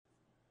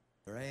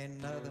There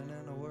ain't nothing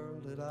in the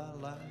world that I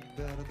like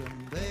better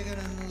than bacon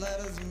and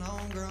lettuce and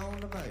homegrown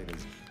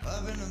tomatoes.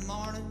 Up in the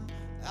morning,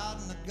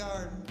 out in the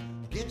garden,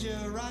 get you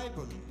a ripe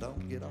one,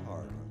 don't get a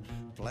hard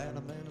one. Plant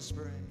 'em in the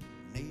spring,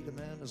 need 'em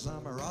in the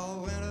summer.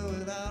 All winter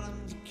without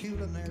 'em's a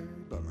culinary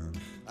bummer.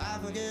 I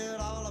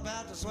forget all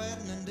about the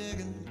sweating and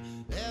digging.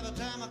 Every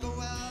time I go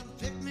out and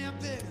pick me a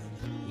pig.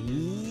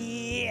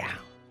 Yeah,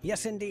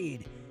 yes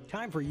indeed.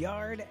 Time for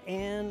Yard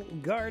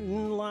and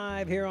Garden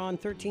Live here on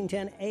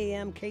 1310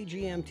 AM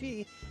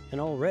KGMT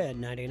and Old Red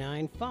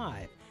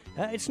 99.5.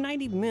 It's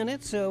 90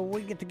 minutes, so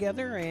we get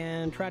together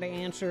and try to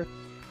answer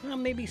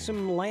maybe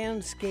some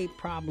landscape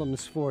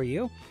problems for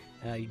you.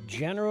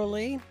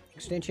 Generally,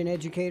 Extension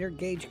Educator,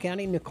 Gage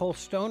County, Nicole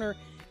Stoner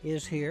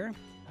is here.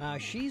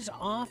 She's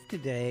off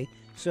today,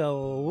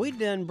 so we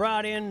done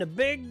brought in the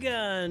big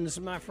guns,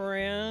 my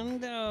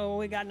friend.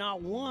 We got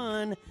not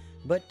one,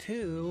 but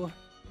two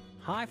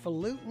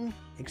highfalutin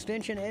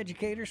extension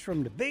educators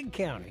from the big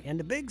county and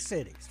the big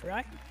cities,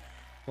 right?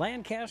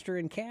 Lancaster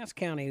and Cass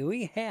County.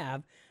 We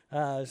have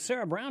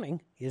Sarah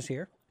Browning is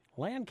here,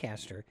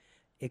 Lancaster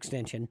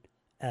extension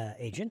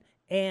agent,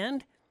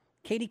 and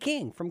Katie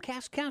King from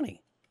Cass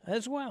County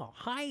as well.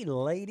 Hi,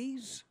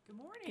 ladies. Good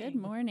morning. Good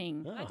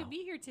morning. Glad to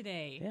be here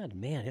today. Yeah,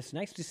 man, it's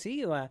nice to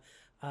see you.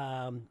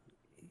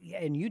 Yeah,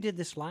 and you did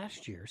this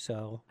last year,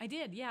 so... I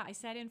did, yeah. I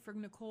sat in for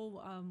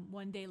Nicole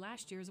one day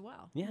last year as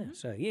well. Yeah,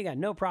 so you got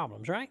no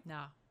problems, right?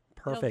 Nah.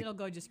 Perfect. It'll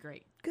go just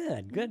great.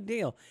 Good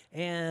deal.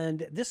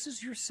 And this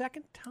is your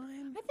second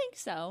time? I think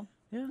so.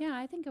 Yeah.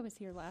 I think I was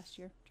here last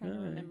year. Trying to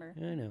remember.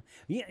 I know.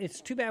 Yeah,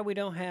 it's too bad we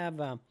don't have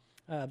a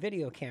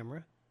video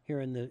camera here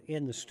in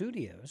the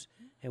studios,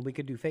 and we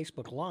could do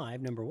Facebook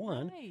Live, number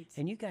one. Right.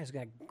 And you guys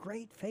got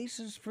great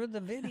faces for the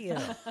video.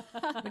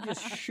 We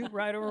just shoot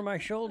right over my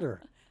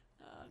shoulder.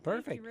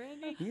 Perfect. Thank you,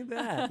 Randy. You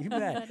bet.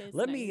 That is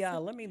let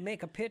nice. me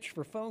make a pitch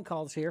for phone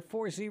calls here.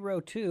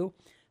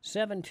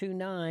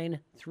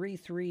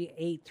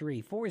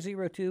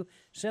 402-729-3383.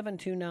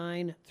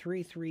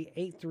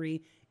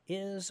 402-729-3383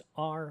 is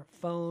our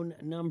phone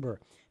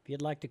number. If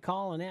you'd like to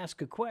call and ask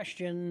a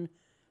question,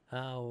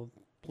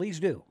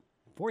 please do.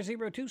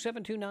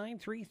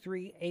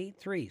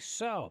 402-729-3383.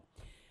 So,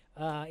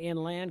 in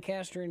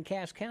Lancaster and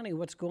Cass County,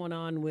 what's going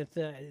on with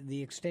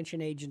the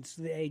extension agents,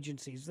 the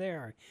agencies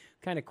there?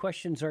 What kind of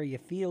questions are you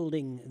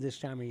fielding this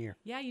time of year?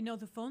 Yeah,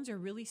 the phones are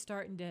really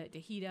starting to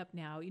heat up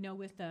now.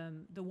 With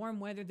the warm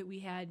weather that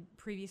we had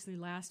previously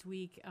last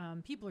week,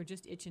 people are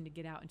just itching to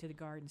get out into the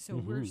garden. So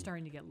we're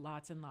starting to get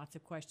lots and lots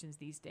of questions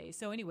these days.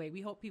 So anyway,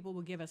 we hope people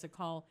will give us a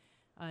call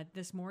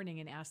this morning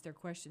and ask their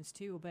questions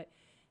too. But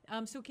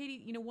so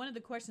Katie, one of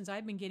the questions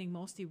I've been getting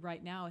mostly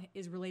right now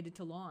is related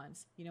to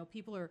lawns.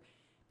 People are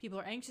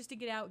anxious to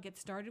get out, get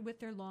started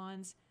with their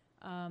lawns.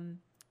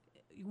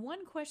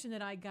 One question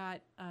that I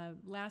got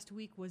last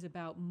week was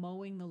about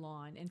mowing the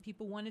lawn, and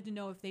people wanted to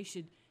know if they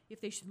should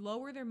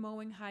lower their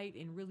mowing height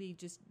and really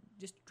just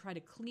try to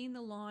clean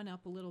the lawn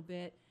up a little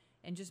bit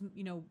and just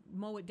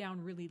mow it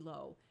down really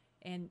low.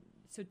 And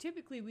so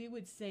typically we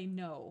would say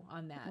no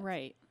on that.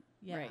 Right.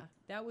 Yeah, Right.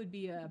 That would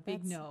be a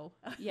big no.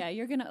 Yeah,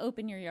 you're going to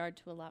open your yard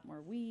to a lot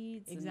more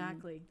weeds.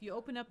 Exactly. If you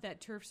open up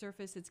that turf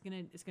surface, it's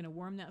gonna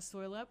warm that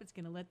soil up. It's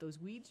gonna let those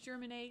weeds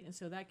germinate, and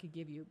so that could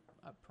give you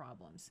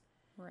problems.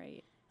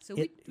 Right. So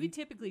we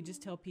typically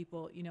just tell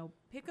people,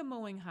 pick a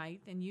mowing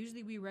height, and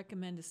usually we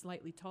recommend a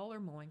slightly taller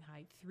mowing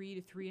height, 3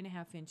 to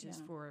 3.5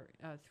 inches for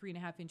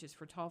 3.5 inches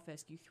for tall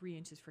fescue, 3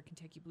 inches for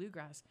Kentucky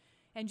bluegrass,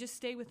 and just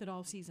stay with it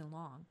all season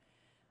long.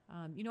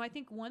 I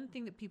think one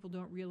thing that people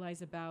don't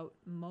realize about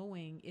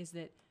mowing is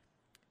that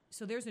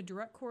so there's a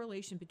direct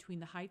correlation between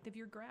the height of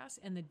your grass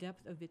and the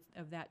depth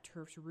of that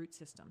turf's root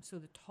system. So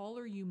the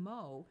taller you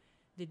mow,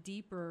 the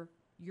deeper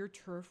your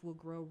turf will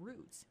grow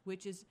roots,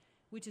 which is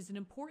an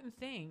important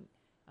thing.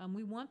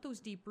 We want those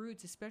deep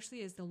roots,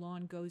 especially as the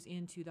lawn goes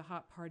into the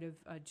hot part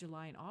of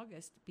July and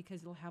August,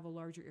 because it'll have a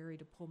larger area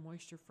to pull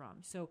moisture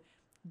from. So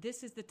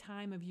this is the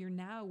time of year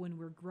now when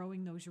we're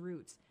growing those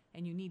roots,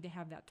 and you need to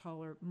have that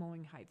taller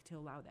mowing height to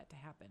allow that to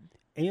happen.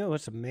 And you know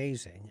what's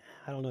amazing?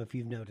 I don't know if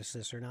you've noticed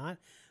this or not,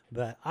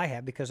 but I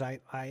have, because I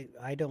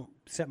don't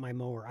set my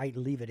mower. I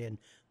leave it in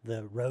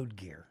the road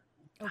gear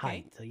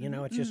height.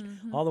 It's just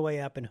all the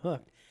way up and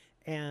hooked.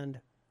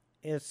 And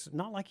it's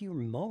not like you're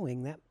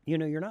mowing that,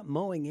 you're not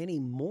mowing any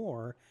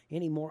more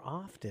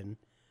often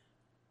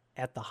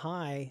at the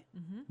high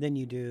than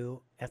you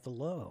do at the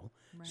low.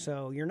 Right.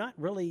 So you're not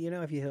really,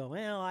 if you go,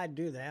 well, I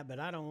do that, but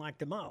I don't like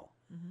to mow.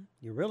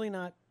 You're really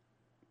not,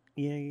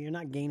 you're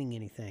not gaining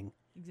anything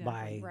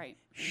by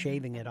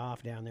shaving it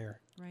off down there.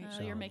 Right.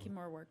 You're making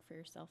more work for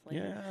yourself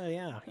later.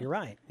 Yeah, you're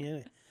right. Yeah.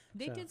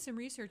 They did some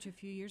research a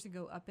few years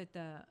ago up at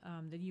the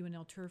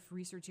UNL Turf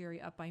Research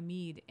Area up by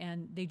Meade,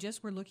 and they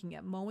just were looking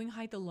at mowing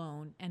height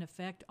alone and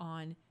effect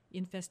on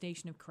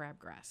infestation of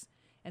crabgrass.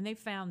 And they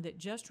found that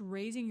just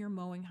raising your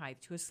mowing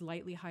height to a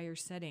slightly higher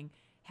setting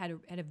had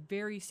a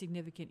very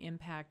significant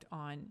impact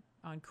on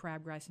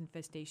crabgrass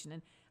infestation.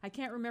 And I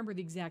can't remember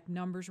the exact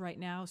numbers right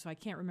now, so I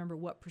can't remember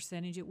what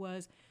percentage it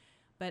was.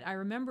 But I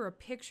remember a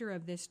picture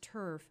of this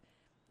turf,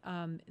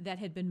 that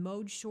had been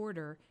mowed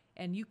shorter,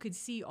 and you could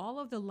see all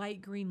of the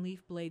light green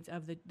leaf blades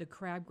of the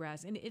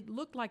crabgrass, and it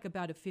looked like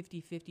about a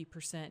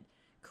 50%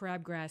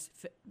 crabgrass,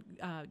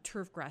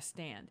 turf grass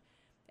stand.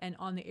 And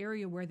on the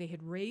area where they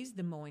had raised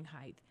the mowing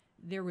height,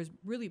 there was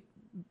really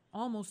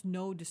almost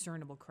no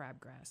discernible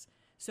crabgrass.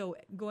 So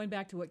going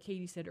back to what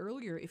Katie said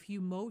earlier, if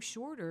you mow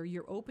shorter,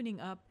 you're opening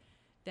up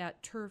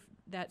that turf,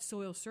 that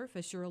soil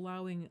surface. You're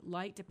allowing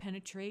light to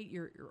penetrate.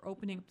 You're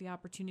opening up the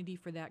opportunity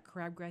for that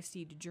crabgrass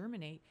seed to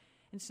germinate.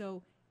 And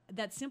so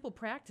that simple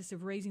practice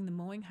of raising the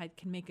mowing height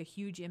can make a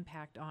huge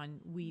impact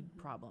on weed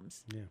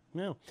problems. Yeah.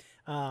 Well,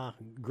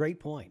 great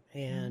point.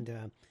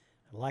 And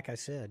like I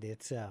said,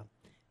 it's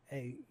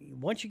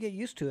once you get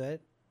used to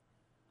it,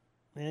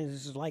 and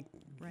it's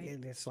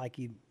like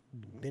you've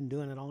been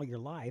doing it all your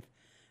life.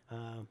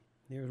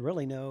 There's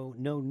really no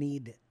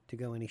need to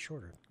go any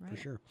shorter, for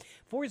sure.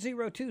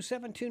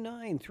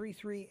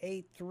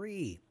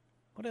 402-729-3383.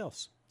 What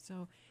else?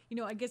 So,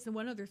 I guess the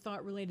one other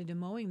thought related to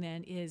mowing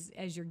then is,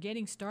 as you're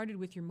getting started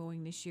with your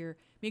mowing this year,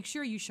 make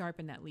sure you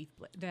sharpen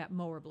that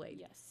mower blade.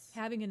 Yes.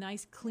 Having a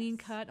nice clean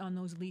cut on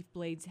those leaf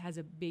blades has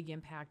a big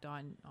impact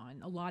on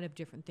a lot of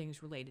different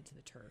things related to the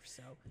turf.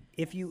 So,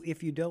 if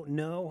you don't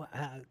know,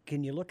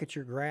 can you look at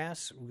your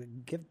grass?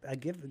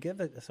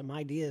 Give us some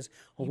ideas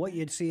on what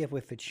you'd see if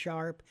it's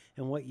sharp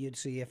and what you'd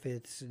see if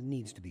it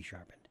needs to be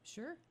sharpened.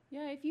 Sure.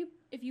 Yeah,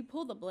 if you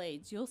pull the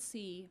blades, you'll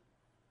see,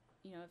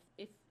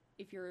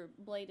 if your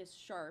blade is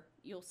sharp,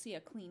 you'll see a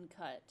clean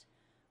cut,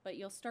 but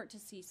you'll start to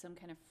see some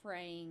kind of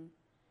fraying,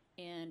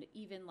 and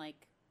even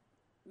like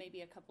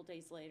maybe a couple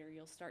days later,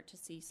 you'll start to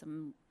see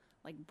some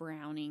like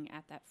browning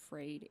at that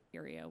frayed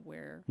area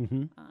where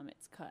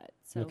it's cut.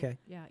 So it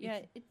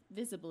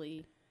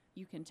visibly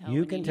you can tell.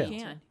 You can tell.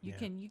 You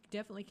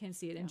definitely can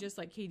see it. And just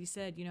like Katie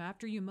said,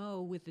 after you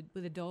mow with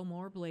a dull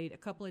mower blade, a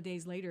couple of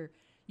days later,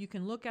 you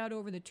can look out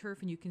over the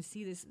turf and you can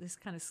see this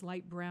kind of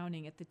slight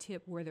browning at the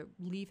tip where the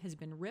leaf has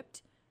been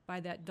ripped by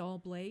that dull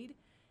blade,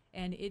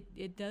 and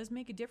it does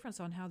make a difference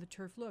on how the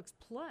turf looks.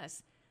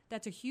 Plus,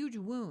 that's a huge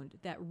wound.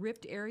 That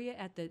ripped area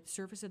at the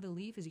surface of the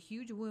leaf is a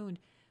huge wound,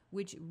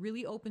 which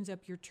really opens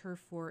up your turf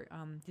for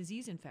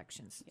disease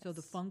infections. Yes. So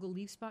the fungal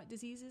leaf spot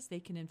diseases,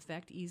 they can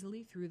infect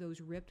easily through those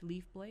ripped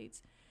leaf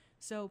blades.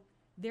 So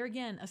there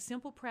again, a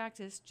simple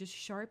practice, just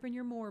sharpen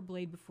your mower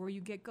blade before you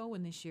get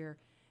going this year,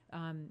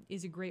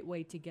 is a great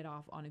way to get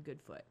off on a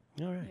good foot.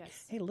 All right.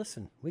 Yes. Hey,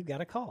 listen, we've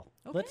got a call.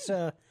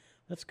 Okay.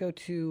 Let's go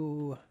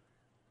to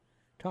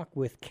talk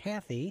with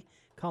Kathy,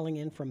 calling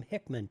in from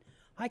Hickman.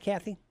 Hi,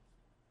 Kathy.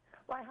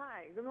 Why,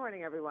 hi. Good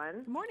morning, everyone.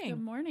 Good morning.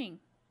 Good morning.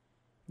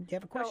 Do you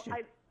have a question?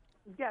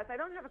 Yes, I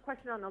don't have a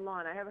question on the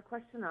lawn. I have a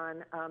question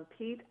on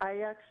peat. I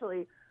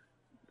actually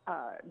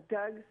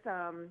dug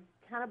some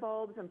canna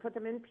bulbs and put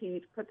them in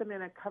peat, put them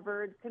in a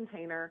covered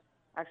container,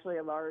 actually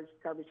a large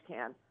garbage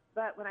can.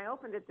 But when I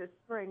opened it this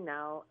spring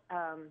now,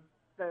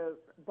 the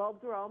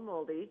bulbs were all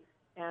moldy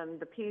and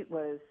the peat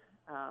was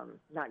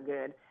not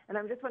good. And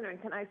I'm just wondering,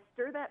 can I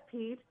stir that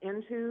peat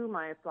into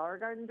my flower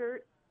garden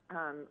dirt?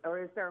 Or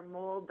is there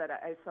mold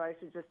so I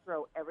should just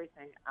throw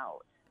everything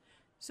out?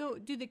 So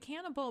do the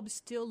canna bulbs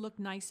still look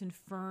nice and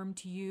firm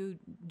to you?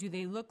 Do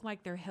they look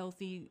like they're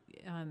healthy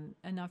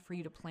enough for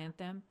you to plant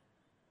them?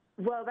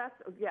 Well,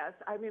 yes.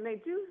 I mean, they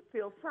do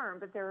feel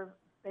firm, but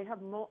they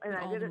have mold, and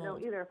I didn't know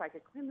either if I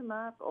could clean them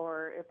up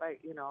or if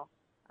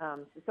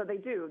so they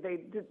do.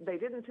 They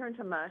didn't turn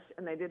to mush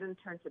and they didn't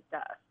turn to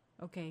dust.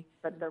 Okay.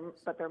 But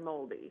they're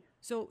moldy.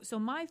 So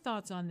my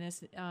thoughts on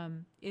this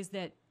is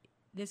that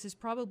this is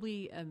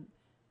probably an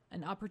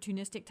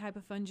opportunistic type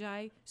of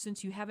fungi,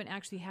 since you haven't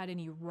actually had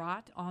any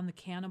rot on the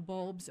canna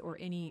bulbs or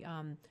any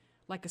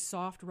like a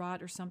soft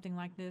rot or something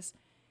like this,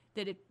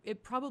 that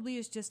it probably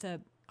is just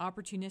a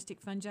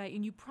opportunistic fungi,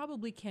 and you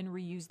probably can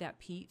reuse that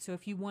peat. So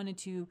if you wanted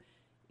to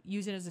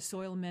use it as a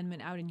soil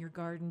amendment out in your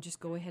garden, just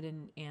go ahead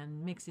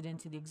and mix it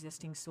into the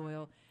existing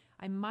soil.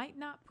 I might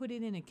not put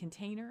it in a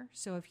container,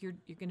 so if you're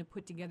going to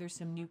put together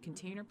some new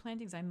container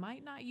plantings, I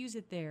might not use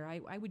it there.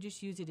 I would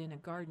just use it in a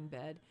garden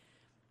bed.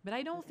 But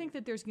I don't think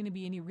that there's going to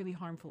be any really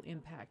harmful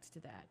impact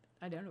to that.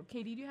 I don't know.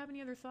 Katie, do you have any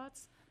other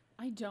thoughts?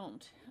 I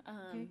don't.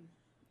 Okay.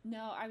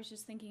 No, I was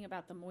just thinking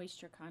about the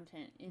moisture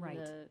content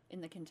in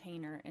the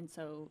container, and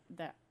so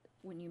that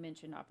when you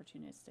mentioned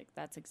opportunistic,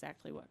 that's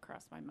exactly what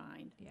crossed my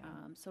mind. Yeah.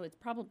 So it's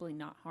probably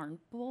not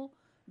harmful,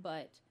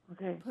 but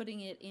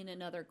putting it in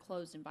another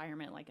closed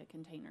environment like a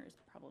container is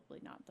probably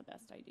not the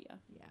best idea.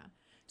 Yeah.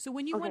 So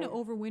when you want to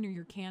overwinter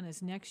your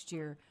cannas next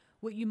year,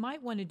 what you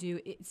might want to do,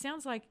 it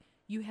sounds like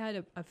you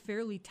had a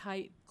fairly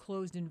tight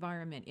closed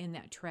environment in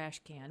that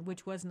trash can,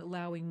 which wasn't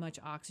allowing much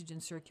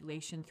oxygen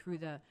circulation through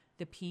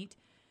the peat.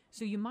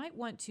 So you might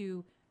want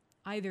to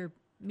either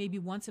maybe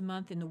once a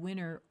month in the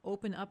winter,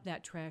 open up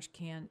that trash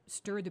can,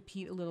 stir the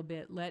peat a little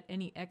bit, let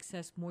any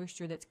excess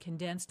moisture that's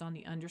condensed on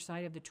the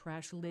underside of the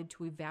trash lid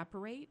to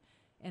evaporate,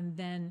 and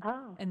then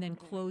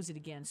close it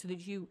again, so that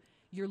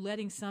you're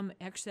letting some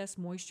excess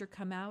moisture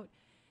come out.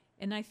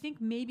 And I think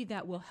maybe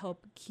that will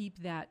help keep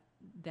that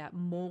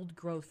mold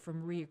growth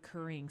from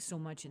reoccurring so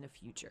much in the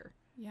future.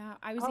 Yeah,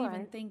 I was All even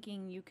right.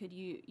 thinking you could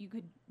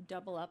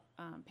double up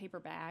paper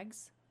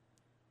bags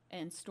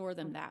and store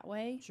them that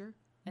way. Sure.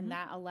 And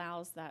that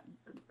allows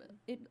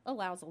it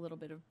allows a little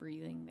bit of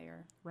breathing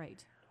there.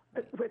 Right.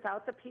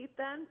 Without the peat,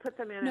 then put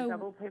them in No, a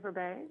double paper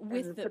bag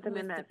with and the- put them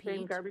in with that the same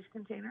peat. garbage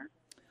container.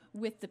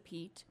 With the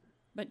peat,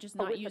 but just Oh,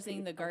 not with the using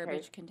peat, the okay.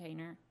 garbage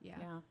container.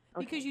 Yeah.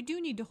 Because you do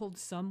need to hold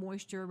some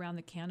moisture around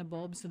the canna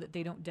bulbs so that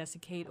they don't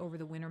desiccate over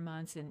the winter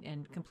months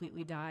and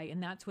completely die.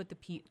 And that's what the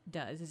peat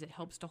does, is it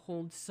helps to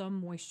hold some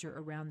moisture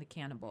around the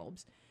canna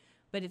bulbs.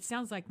 But it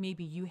sounds like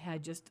maybe you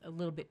had just a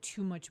little bit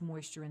too much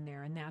moisture in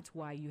there, and that's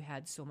why you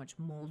had so much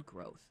mold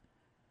growth.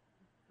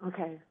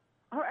 Okay.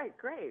 All right,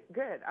 great,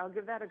 good. I'll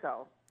give that a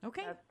go.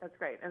 Okay. That's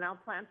great. And I'll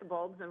plant the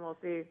bulbs, and we'll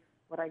see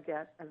what I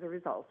get as a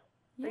result.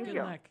 Thank Good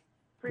you. luck.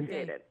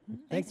 Appreciate Okay. it.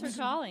 Thanks for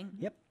calling.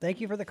 Yep.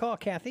 Thank you for the call,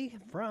 Kathy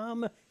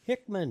from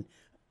Hickman.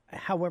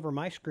 However,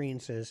 my screen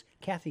says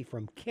Kathy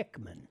from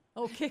Kickman.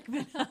 Oh,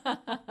 Kickman.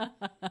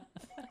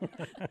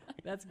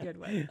 That's a good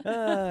one.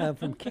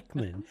 From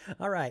Kickman.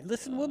 All right.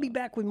 Listen, we'll be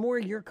back with more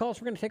of your calls.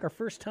 We're going to take our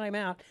first time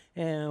out,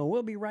 and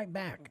we'll be right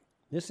back.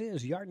 This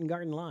is Yard and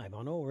Garden Live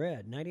on Old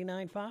Red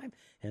 99.5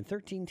 and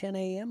 1310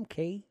 AM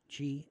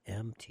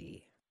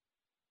KGMT.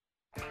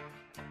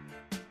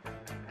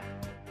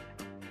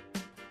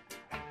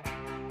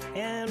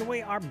 And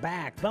we are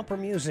back. Bumper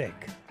music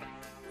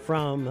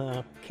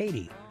from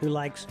Katie, who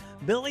likes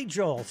Billy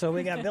Joel. So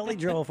we got Billy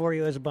Joel for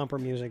you as bumper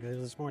music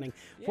this morning.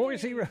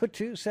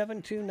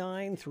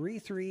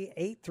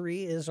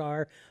 402-729-3383 is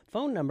our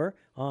phone number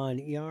on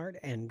Yard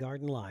and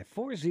Garden Live.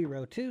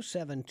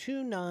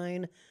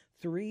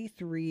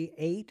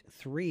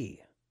 402-729-3383.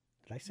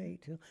 Did I say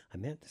 82? I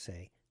meant to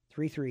say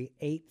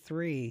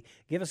 3383.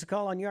 Give us a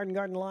call on Yard and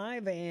Garden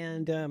Live,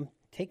 and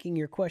taking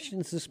your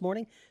questions this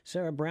morning,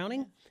 Sarah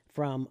Browning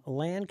from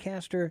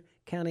Lancaster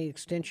County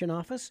Extension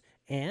Office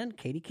and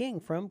Katie King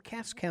from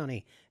Cass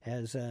County,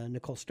 as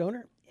Nicole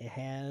Stoner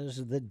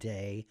has the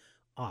day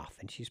off,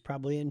 and she's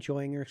probably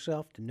enjoying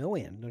herself to no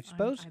end, don't you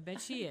suppose? I bet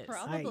she is.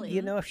 Probably.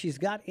 You know, if she's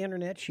got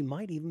internet, she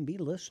might even be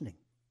listening.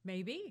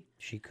 Maybe.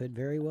 She could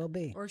very well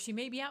be. Or she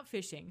may be out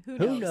fishing. Who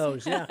knows? Who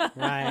knows? Yeah,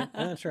 right.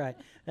 That's right.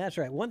 That's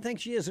right. One thing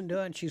she isn't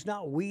doing, she's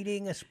not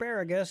weeding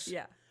asparagus.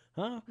 Yeah.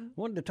 Huh?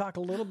 Wanted to talk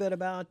a little bit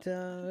about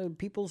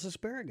people's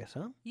asparagus,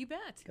 huh? You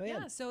bet. Go ahead.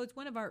 Yeah, so it's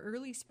one of our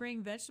early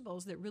spring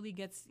vegetables that really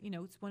gets,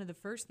 it's one of the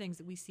first things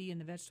that we see in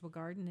the vegetable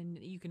garden and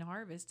you can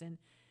harvest. And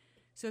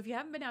so if you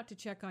haven't been out to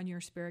check on your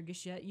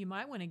asparagus yet, you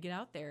might want to get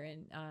out there,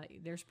 and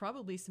there's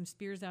probably some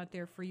spears out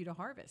there for you to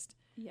harvest.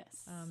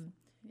 Yes.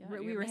 Yeah,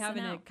 we you're were missing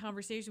having a out.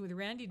 conversation with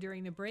Randy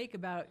during the break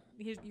about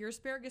your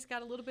asparagus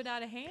got a little bit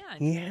out of hand.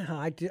 Yeah,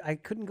 I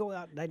couldn't go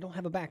out. I don't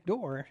have a back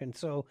door, and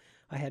so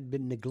I had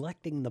been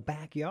neglecting the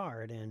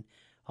backyard, and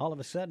all of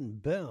a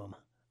sudden, boom,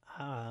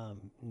 I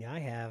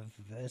have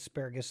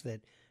asparagus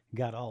that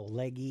got all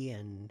leggy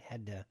and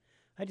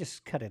I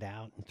just cut it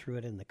out and threw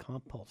it in the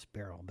compost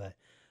barrel. But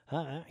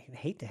I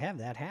hate to have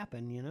that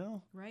happen,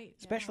 Right.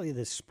 especially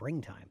this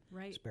springtime.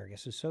 Right.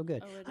 Asparagus is so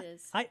good. Oh, it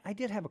is. I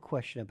did have a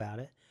question about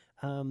it.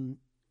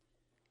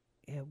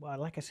 Yeah, well,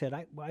 like I said,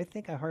 I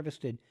think I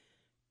harvested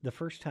the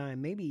first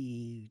time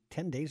maybe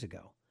 10 days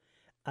ago.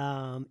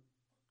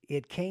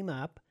 It came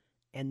up,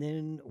 and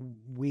then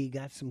we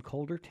got some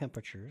colder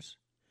temperatures.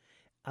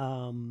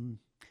 And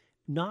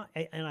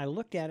I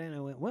looked at it and I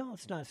went, well,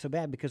 it's not so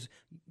bad, because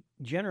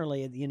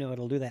generally,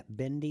 it'll do that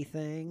bendy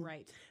thing.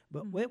 Right.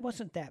 But it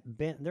wasn't that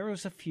bent. There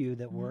was a few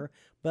that were,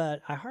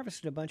 but I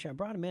harvested a bunch. I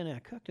brought them in and I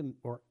cooked them,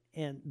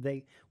 and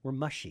they were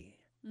mushy.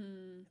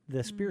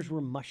 The spears were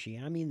mushy.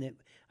 I mean,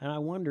 and I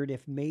wondered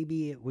if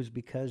maybe it was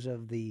because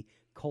of the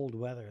cold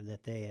weather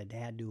that they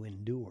had to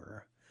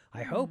endure.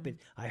 I hope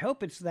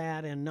it's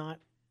that and not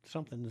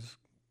something's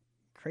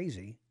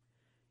crazy.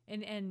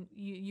 And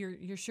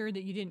you're sure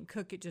that you didn't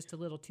cook it just a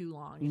little too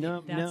long?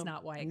 No, that's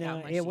not why it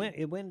got mushy.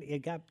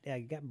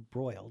 it got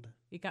broiled.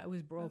 It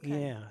was broken.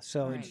 Yeah,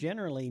 so Right. it's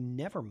generally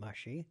never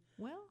mushy.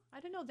 Well, I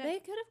don't know that. They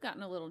could have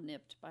gotten a little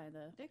nipped by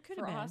the They could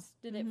have been. frost.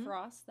 Did it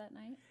frost that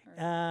night? Or?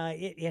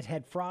 It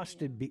had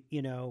frosted,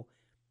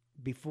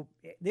 before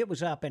it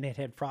was up, and it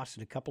had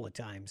frosted a couple of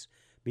times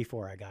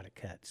before I got it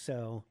cut.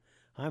 So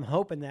I'm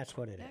hoping that's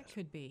what it that is.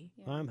 could be.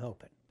 I'm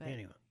hoping. But,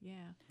 Anyway, Yeah.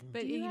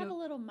 But Do you have know, a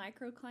little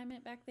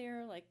microclimate back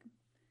there? Like,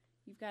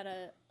 you've got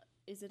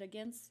is it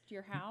against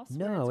your house?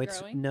 no, where it's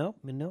growing? nope.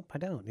 I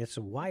don't. It's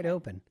wide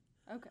open.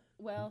 Okay.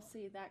 Well,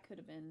 see, that could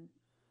have been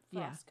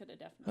Yeah. frost. Could have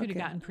definitely could have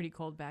Okay. gotten pretty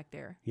cold back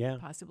there. Yeah.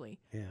 Possibly.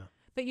 Yeah.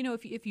 But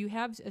if you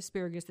have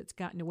asparagus that's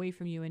gotten away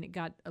from you and it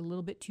got a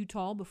little bit too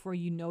tall before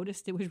you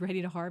noticed it was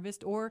ready to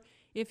harvest, or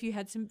if you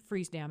had some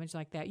freeze damage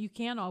like that, you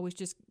can always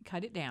just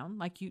cut it down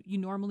like you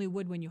normally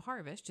would when you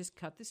harvest. Just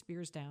cut the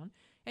spears down,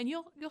 and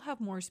you'll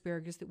have more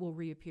asparagus that will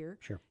reappear.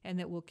 Sure. And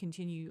that will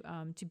continue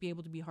to be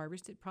able to be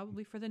harvested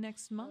probably for the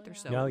next month or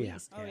so. Oh, at yeah.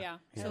 least. Oh, yeah.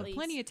 So At least.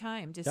 plenty of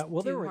time to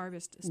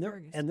harvest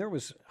asparagus. There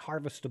was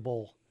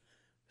harvestable,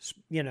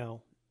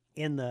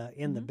 in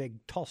the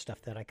big tall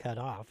stuff that I cut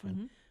off,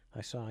 and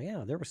I saw,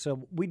 there was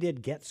some. We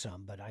did get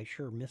some, but I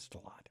sure missed a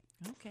lot.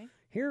 Okay.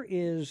 Here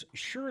is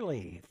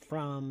Shirley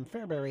from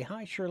Fairbury.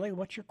 Hi, Shirley.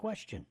 What's your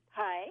question?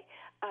 Hi.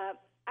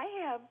 I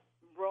have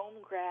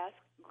brome grass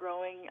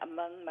growing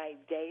among my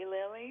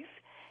daylilies,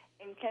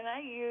 and can I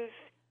use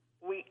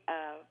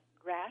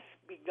grass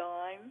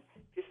begone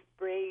to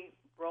spray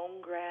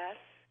brome grass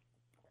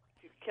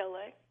to kill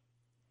it?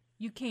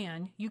 You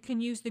can. You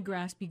can use the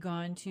grass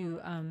begone to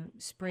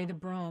spray the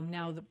brome.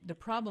 Now, the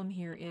problem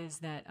here is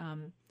that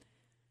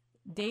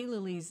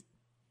daylilies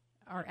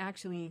are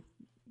actually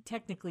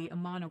technically a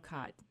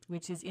monocot,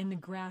 which is in the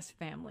grass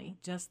family,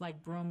 just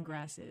like brome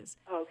grass is.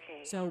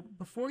 Okay. So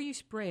before you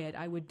spray it,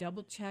 I would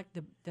double check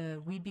the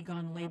Weed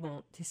Begone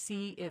label to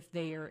see if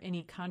there are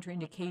any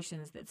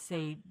contraindications that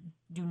say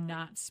do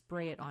not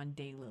spray it on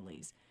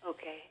daylilies.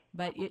 Okay.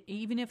 But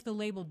even if the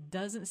label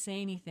doesn't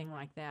say anything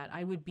like that,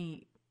 I would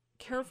be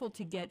careful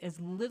to get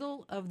as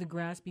little of the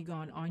grass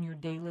begone on your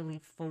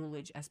daylily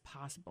foliage as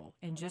possible,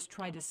 and just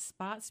try to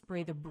spot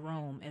spray the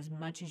brome as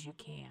much as you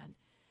can,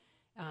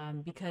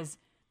 because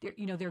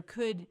there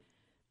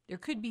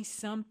could be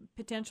some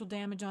potential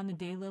damage on the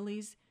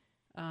daylilies.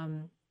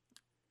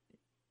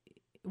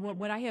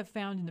 What I have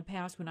found in the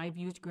past when I've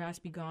used grass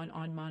begone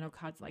on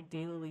monocots like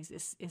daylilies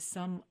is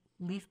some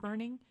leaf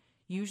burning.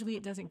 Usually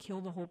it doesn't kill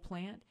the whole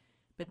plant,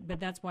 but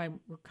that's why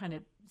we're kind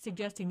of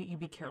suggesting that you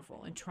be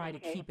careful and try to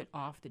keep it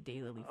off the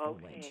daylily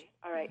foliage. Okay.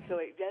 All right. So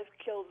it does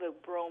kill the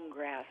brome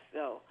grass,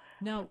 though.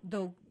 Now,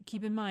 though,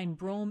 keep in mind,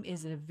 brome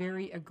is a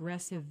very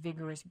aggressive,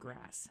 vigorous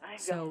grass.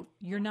 So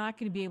you're not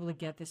going to be able to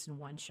get this in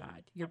one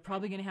shot. You're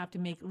probably going to have to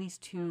make at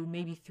least 2,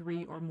 maybe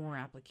 3 or more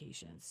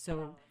applications.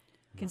 So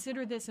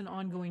consider this an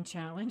ongoing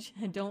challenge,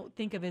 and don't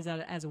think of it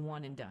as a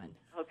one and done.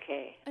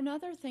 Okay.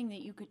 Another thing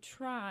that you could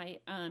try,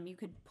 you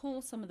could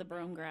pull some of the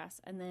brome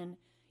grass, and then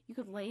you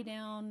could lay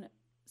down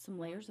some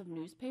layers of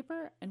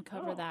newspaper and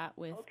cover that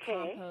with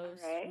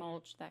compost,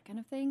 mulch, that kind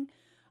of thing.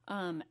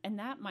 And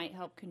that might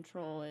help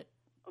control it.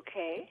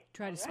 Okay.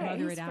 Try to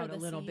smother it out for a the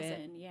little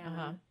season, bit.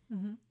 Yeah.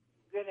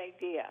 Good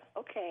idea.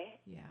 Okay.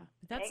 Yeah.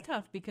 But that's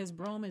tough because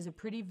brome is a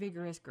pretty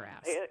vigorous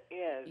grass. It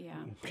is.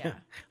 Yeah.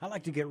 I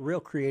like to get real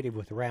creative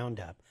with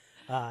Roundup.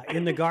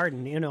 In the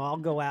garden, I'll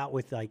go out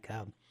with like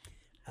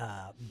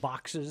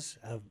boxes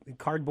of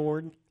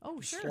cardboard,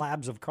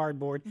 slabs of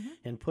cardboard,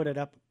 and put it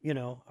up,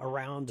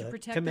 around the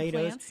protect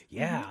tomatoes. the plants?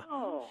 Yeah.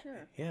 Oh.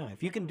 Sure. Yeah.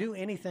 If you can do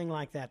anything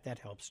like that, that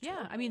helps too.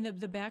 Yeah, I mean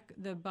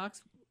the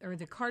box or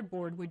the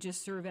cardboard would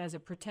just serve as a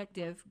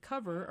protective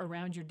cover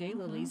around your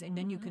daylilies, and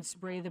then you could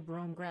spray the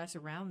brome grass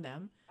around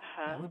them.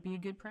 That would be a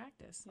good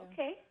practice.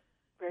 Okay.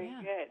 Very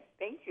good.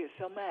 Thank you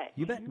so much.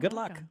 You bet. Good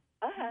luck.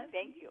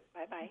 Thank you.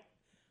 Bye-bye.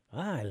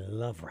 I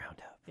love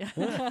Roundup.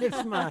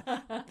 It's my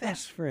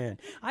best friend.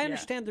 I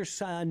understand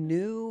there's a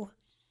new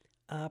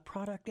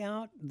product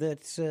out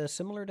that's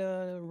similar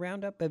to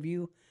Roundup. Have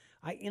you?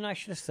 I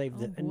should have saved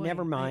it. boy.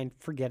 Never mind.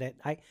 Forget it.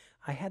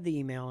 I had the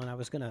email and I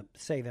was going to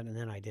save it and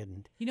then I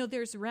didn't.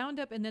 There's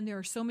Roundup, and then there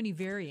are so many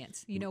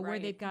variants, where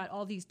they've got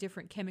all these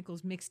different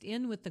chemicals mixed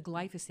in with the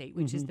glyphosate,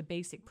 which is the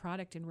basic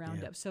product in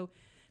Roundup. So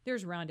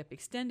there's Roundup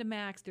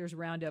Extendamax, there's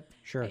Roundup.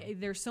 Sure.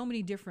 There's so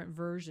many different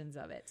versions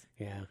of it.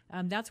 Yeah.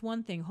 That's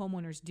one thing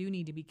homeowners do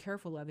need to be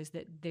careful of, is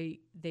that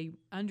they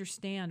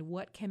understand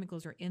what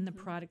chemicals are in the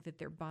product that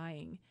they're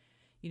buying.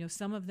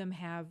 Some of them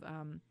have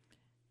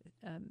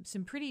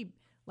some pretty,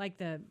 like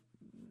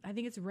I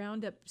think it's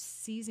Roundup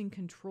Season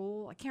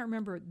Control. I can't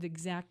remember the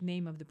exact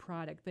name of the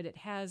product, but it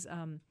has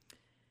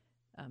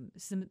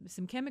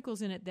some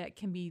chemicals in it that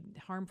can be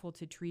harmful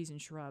to trees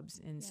and shrubs,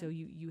 and so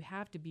you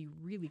have to be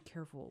really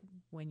careful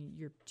when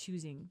you're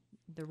choosing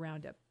the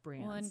Roundup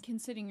brands. Well, and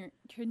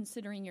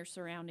considering your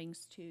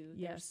surroundings too.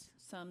 Yes. There's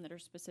some that are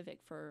specific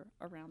for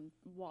around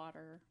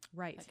water,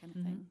 Right. that kind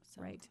of thing.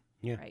 So Right.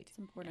 Yeah. Right. it's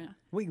important.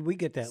 We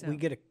get that. So- We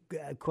get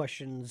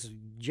questions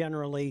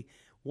generally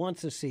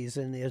once a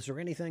season. Is there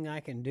anything I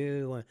can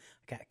do? I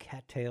got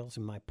cattails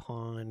in my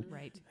pond.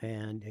 Right.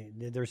 And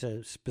there's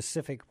a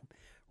specific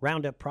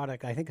Roundup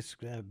product. I think it's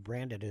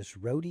branded as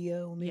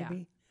Rodeo, maybe?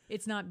 Yeah.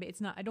 It's not.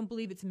 I don't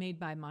believe it's made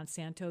by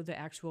Monsanto, the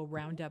actual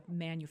Roundup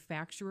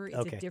manufacturer. It's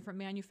Okay. a different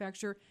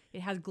manufacturer. It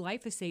has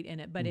glyphosate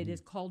in it, but it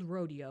is called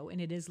Rodeo, and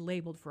it is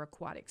labeled for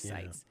aquatic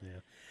sites.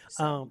 Yeah.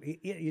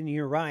 And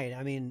you're right.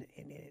 I mean,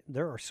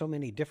 there are so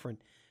many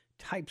different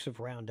types of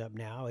Roundup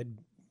now.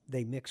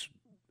 They mix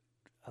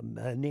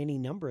any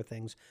number of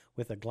things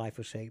with a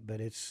glyphosate,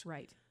 but it's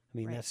Right. I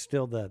mean, Right. that's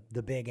still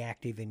the big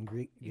active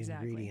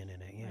ingredient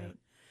in it. Yeah. Right.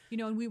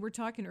 And we were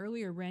talking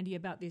earlier, Randy,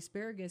 about the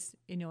asparagus,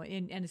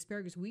 and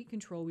asparagus weed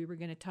control we were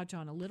going to touch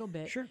on a little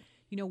bit. Sure.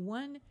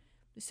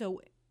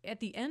 So at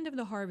the end of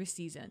the harvest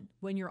season,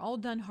 when you're all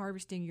done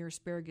harvesting your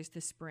asparagus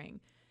this spring,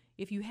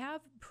 if you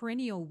have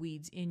perennial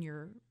weeds in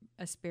your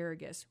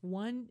asparagus,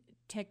 one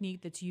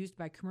technique that's used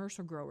by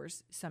commercial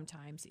growers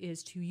sometimes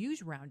is to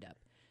use Roundup.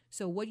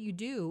 So what you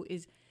do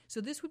is,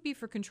 this would be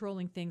for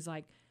controlling things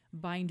like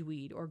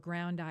bindweed or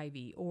ground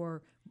ivy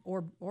or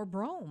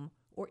brome,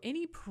 or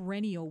any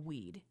perennial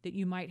weed that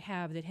you might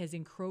have that has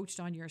encroached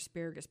on your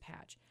asparagus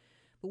patch.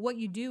 But what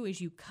you do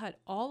is you cut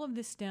all of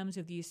the stems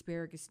of the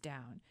asparagus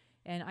down,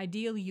 And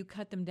ideally, you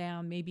cut them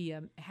down maybe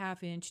a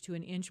half inch to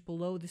an inch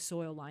below the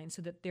soil line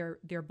so that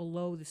they're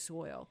below the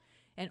soil.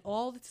 And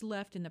all that's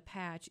left in the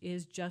patch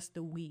is just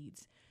the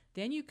weeds.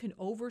 Then you can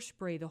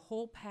overspray the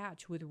whole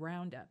patch with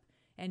Roundup,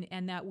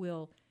 and that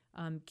will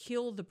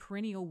kill the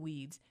perennial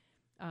weeds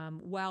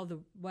while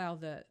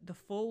the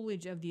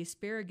foliage of the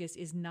asparagus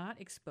is not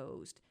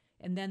exposed.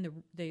 And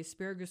then the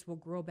asparagus will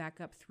grow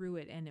back up through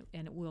it, and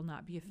it will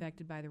not be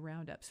affected by the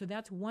Roundup. So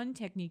that's one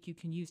technique you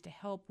can use to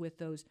help with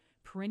those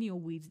perennial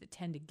weeds that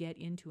tend to get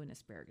into an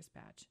asparagus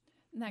patch.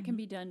 And that can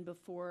be done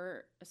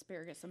before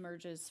asparagus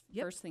emerges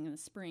first thing in the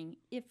spring,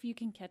 if you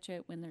can catch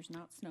it when there's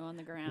not snow on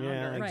the ground.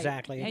 Yeah, Right.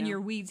 exactly. And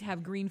your weeds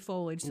have green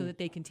foliage so that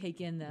they can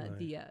take in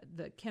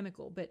the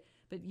chemical. But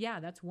yeah,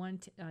 that's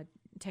one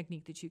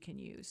technique that you can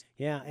use.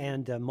 Yeah,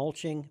 and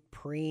mulching,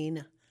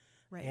 preen,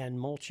 Right. and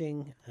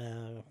mulching.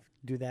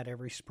 Do that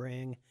every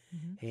spring,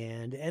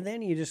 and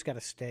then you just got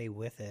to stay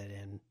with it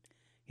and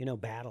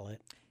battle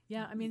it.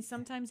 Yeah, I mean,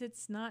 sometimes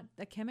it's not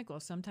a chemical.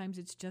 Sometimes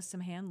it's just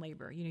some hand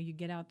labor. You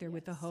get out there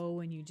with a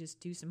hoe and you just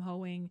do some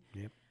hoeing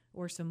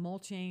or some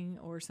mulching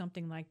or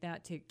something like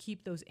that to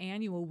keep those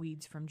annual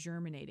weeds from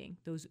germinating,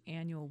 those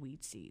annual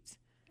weed seeds.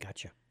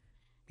 Gotcha.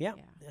 Yeah.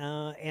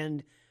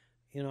 And,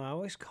 I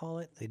always call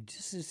it,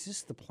 it's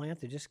just the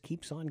plant that just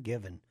keeps on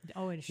giving.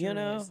 Oh, it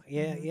sure is.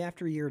 Yeah,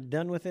 after you're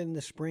done with it in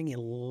the spring, you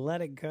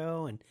let it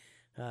go, and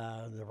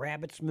the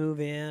rabbits move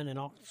in, and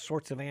all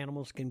sorts of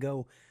animals can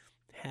go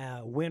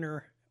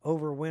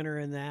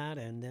overwinter in that,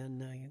 and then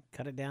you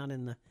cut it down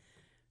in the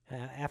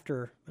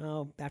after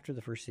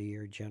the first of the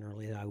year.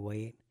 Generally, I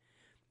wait,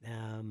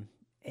 and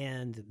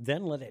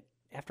then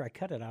after I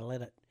cut it, I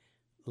let it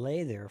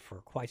lay there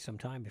for quite some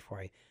time before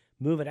I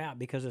move it out,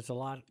 because it's a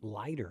lot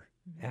lighter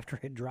after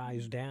it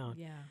dries down.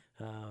 Yeah.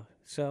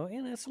 So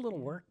it's a little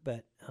work,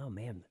 but oh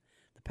man,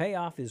 the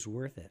payoff is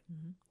worth it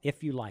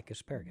if you like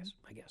asparagus,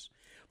 I guess.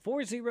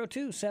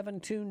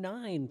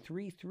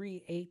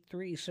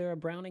 402-729-3383. Sarah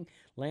Browning,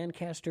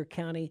 Lancaster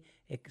County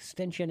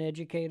Extension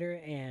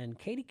Educator, and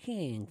Katie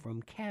King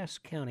from Cass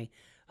County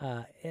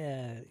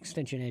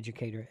Extension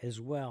Educator as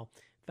well.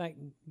 In fact,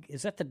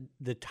 is that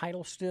the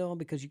title still?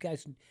 Because you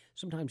guys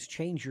sometimes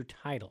change your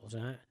titles,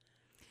 huh?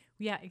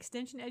 Yeah,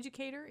 Extension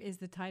Educator is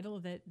the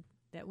title that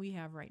we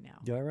have right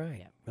now. All right.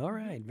 Yep. All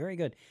right. Very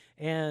good.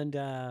 And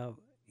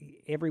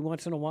every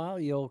once in a while,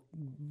 you'll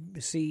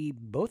see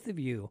both of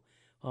you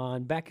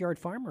on Backyard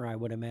Farmer, I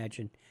would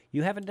imagine.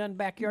 You haven't done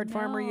Backyard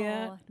Farmer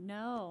yet?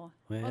 No.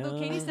 Well, Although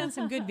Katie's done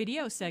some good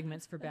video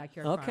segments for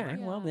Backyard okay.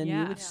 Farmer. Well, then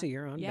you would see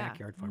her on Yeah.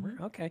 Backyard Farmer.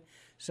 Okay.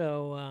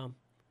 So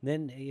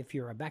then if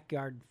you're a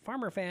Backyard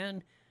Farmer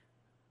fan,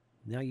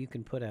 now you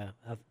can put a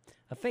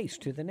face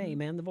to the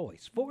name and the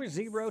voice.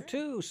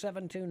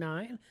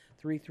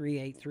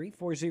 402-729-3383.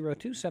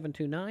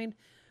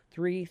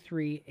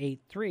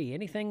 402-729-3383.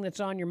 Anything that's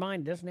on your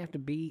mind. It doesn't have to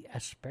be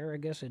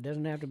asparagus. It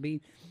doesn't have to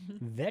be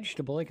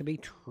vegetable. It could be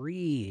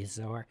trees,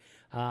 or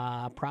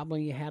a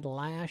problem you had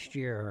last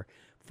year, or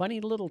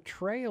funny little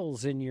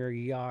trails in your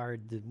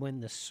yard when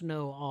the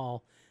snow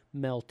all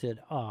melted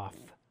off.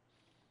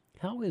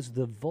 How is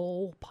the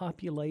vole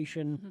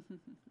population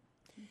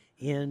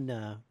in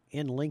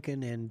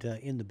Lincoln and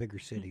in the bigger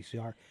cities?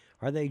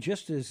 Are they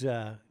just as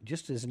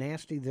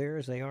nasty there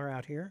as they are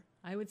out here?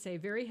 I would say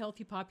very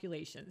healthy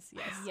populations.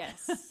 Yes.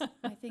 Yes.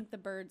 I think the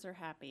birds are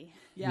happy.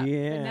 Yeah.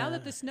 Yeah. But now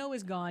that the snow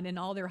is gone and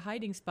all their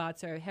hiding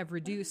spots have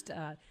reduced,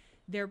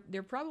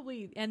 they're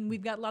probably, and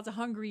we've got lots of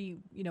hungry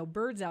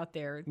birds out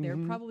there. They're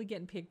probably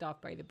getting picked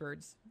off by the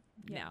birds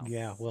now.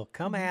 Yeah. Well,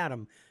 come at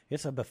them.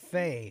 It's a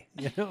buffet.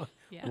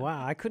 Yeah.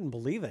 Wow, I couldn't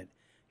believe it.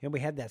 We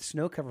had that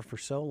snow cover for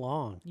so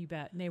long. You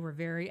bet. And they were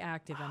very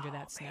active under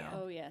that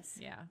snow. Oh, yes.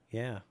 Yeah.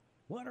 Yeah.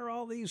 What are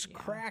all these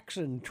cracks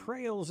and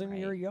trails in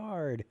your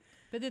yard?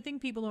 But the thing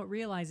people don't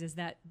realize is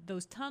that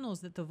those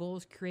tunnels that the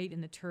voles create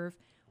in the turf,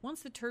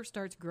 once the turf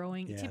starts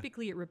growing,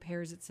 typically it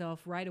repairs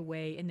itself right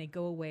away and they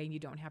go away and you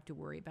don't have to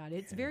worry about it.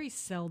 It's very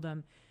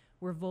seldom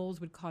where voles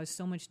would cause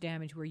so much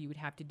damage where you would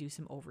have to do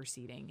some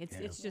overseeding.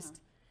 It's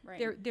just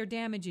Right. their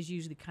damage is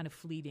usually kind of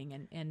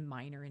fleeting and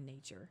minor in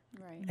nature.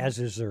 Right. As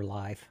is their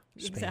life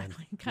span.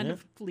 Exactly. Kind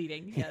of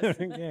fleeting, yes.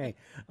 Okay.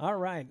 All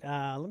right.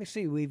 Let me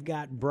see. We've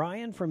got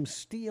Brian from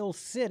Steel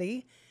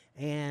City.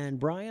 And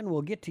Brian,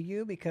 we'll get to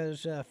you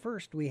because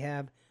first we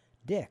have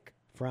Dick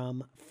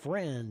from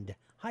Friend.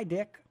 Hi,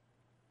 Dick.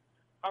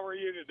 How are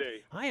you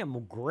today? I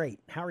am great.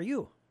 How are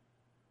you?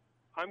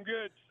 I'm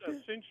good.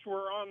 Since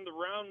we're on the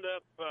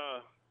Roundup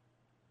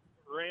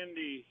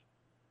Randy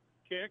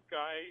kick,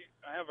 I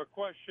have a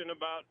question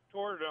about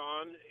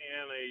Tordon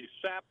and a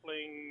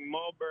sapling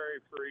mulberry,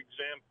 for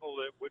example,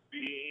 that would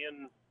be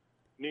in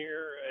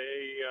near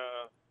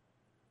a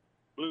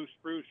blue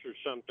spruce or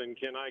something.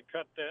 Can I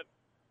cut that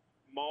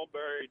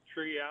mulberry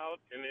tree out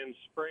and then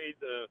spray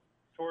the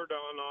Tordon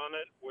on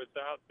it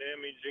without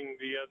damaging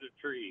the other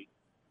tree?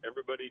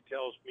 Everybody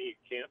tells me you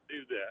can't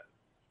do that.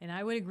 And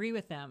I would agree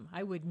with them.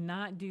 I would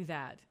not do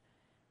that.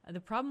 The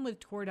problem with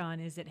Tordon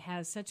is the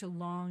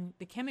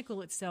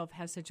chemical itself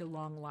has such a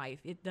long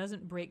life. It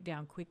doesn't break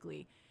down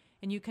quickly.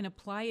 and you can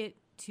apply it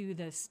to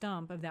the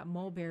stump of that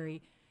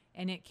mulberry,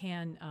 and it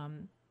can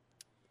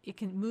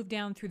move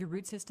down through the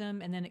root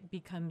system, and then it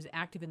becomes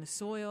active in the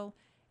soil,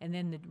 and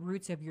then the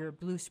roots of your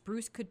blue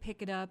spruce could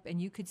pick it up,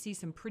 and you could see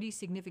some pretty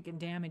significant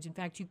damage. In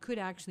fact, you could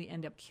actually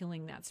end up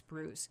killing that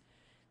spruce.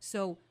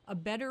 So a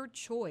better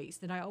choice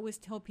that I always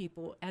tell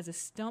people as a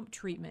stump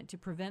treatment to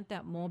prevent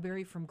that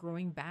mulberry from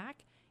growing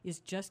back is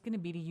just going to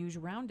be to use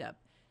Roundup.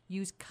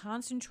 Use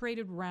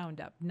concentrated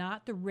Roundup,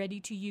 not the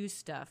ready-to-use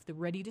stuff, the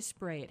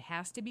ready-to-spray. It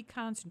has to be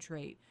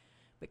concentrate.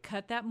 But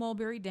cut that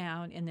mulberry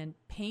down and then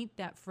paint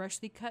that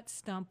freshly cut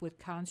stump with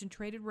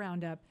concentrated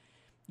Roundup.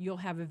 You'll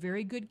have a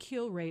very good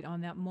kill rate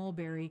on that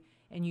mulberry,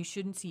 and you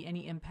shouldn't see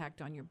any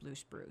impact on your blue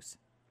spruce.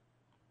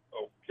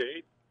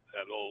 Okay,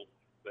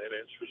 that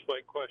answers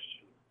my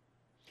question.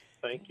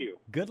 Thank you.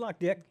 Good luck,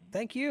 Dick.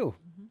 Thank you.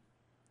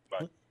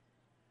 Bye.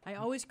 I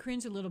always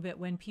cringe a little bit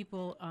when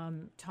people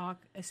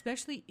talk,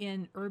 especially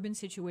in urban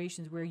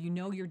situations where you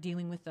know you're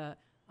dealing with a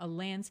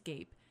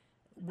landscape,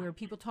 where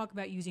people talk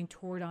about using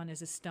Tordon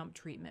as a stump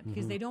treatment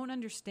because they don't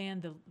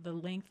understand the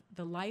length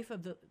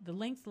of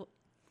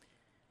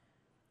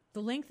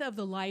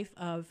the life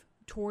of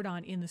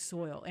Tordon in the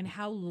soil and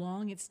how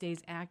long it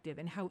stays active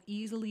and how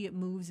easily it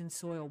moves in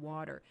soil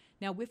water.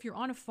 Now, if you're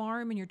on a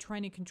farm and you're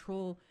trying to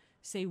control,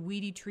 say,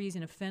 weedy trees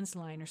in a fence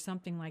line or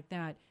something like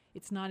that,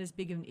 it's not as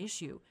big of an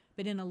issue.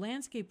 But in a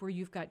landscape where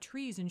you've got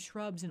trees and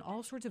shrubs and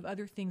all sorts of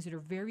other things that are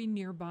very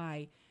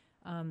nearby,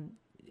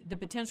 the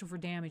potential for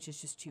damage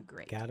is just too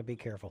great. Got to be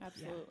careful.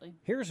 Absolutely.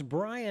 Here's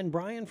Brian.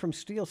 Brian from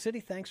Steel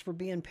City. Thanks for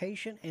being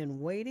patient and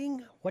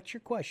waiting. What's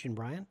your question,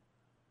 Brian?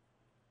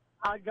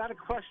 I got a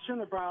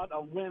question about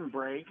a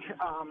windbreak.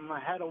 I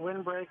had a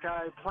windbreak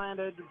I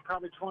planted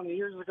probably 20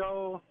 years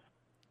ago,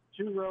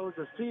 2 rows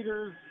of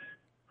cedars,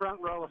 front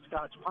row of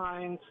Scotch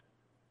pines.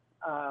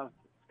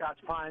 Scotch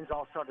pines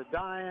all started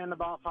dying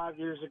about 5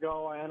 years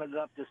ago. I ended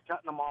up just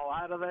cutting them all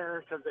out of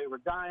there because they were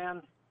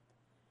dying.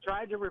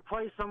 Tried to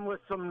replace them with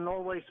some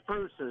Norway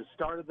spruces.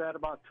 Started that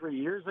about 3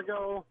 years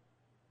ago.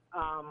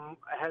 I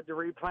had to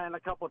replant a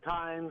couple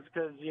times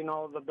because,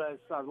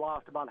 I've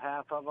lost about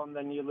half of them.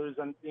 Then you lose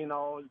them,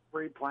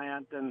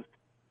 replant and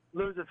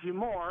lose a few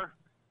more.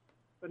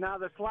 But now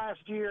this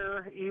last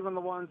year, even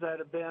the ones that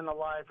have been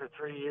alive for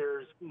 3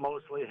 years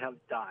mostly have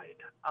died.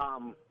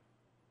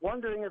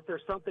 Wondering if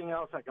there's something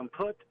else I can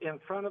put in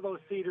front of those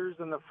cedars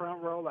in the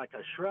front row, like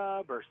a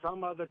shrub or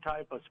some other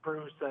type of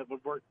spruce that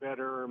would work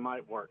better or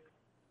might work.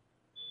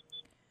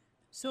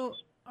 So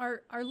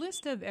our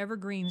list of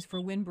evergreens for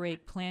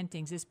windbreak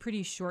plantings is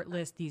pretty short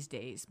list these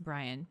days,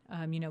 Brian.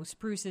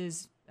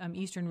 Spruces,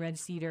 eastern red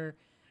cedar.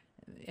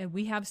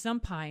 We have some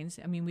pines.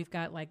 We've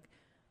got like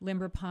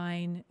limber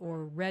pine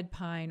or red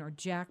pine or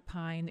jack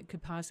pine that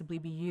could possibly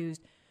be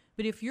used.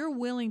 But if you're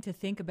willing to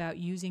think about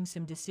using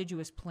some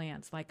deciduous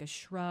plants like a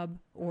shrub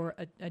or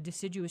a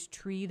deciduous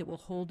tree that will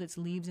hold its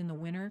leaves in the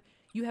winter,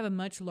 you have a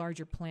much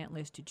larger plant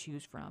list to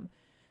choose from.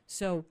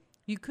 So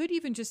you could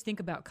even just think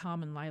about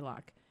common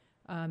lilac.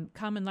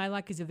 Common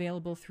lilac is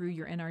available through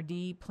your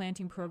NRD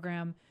planting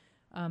program.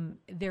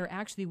 They're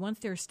actually, once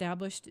they're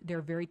established,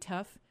 they're very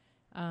tough.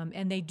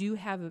 And they do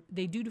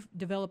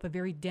develop a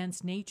very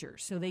dense nature,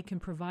 so they can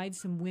provide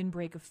some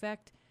windbreak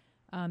effect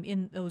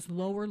in those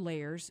lower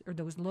layers or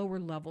those lower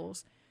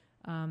levels,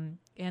 and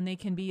they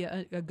can be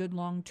a good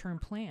long-term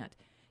plant.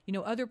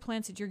 Other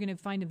plants that you're going to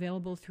find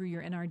available through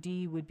your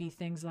NRD would be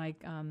things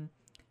like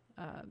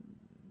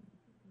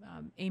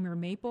Amur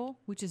maple,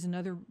 which is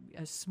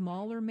a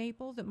smaller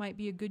maple that might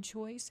be a good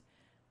choice.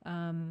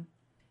 I'm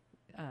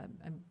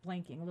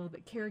blanking a little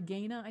bit.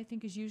 Carragena, I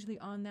think, is usually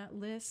on that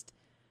list.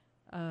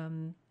 I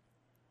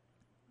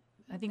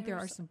think there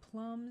are some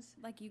plums.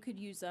 Like you could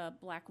use a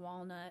black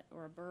walnut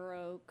or a bur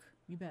oak.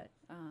 You bet.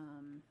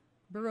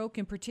 Bur oak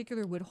in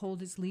particular would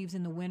hold its leaves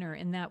in the winter,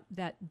 and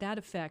that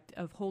effect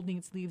of holding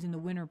its leaves in the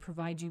winter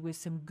provides you with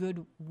some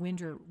good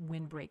winter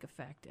windbreak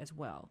effect as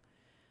well.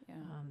 Yeah.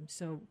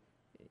 So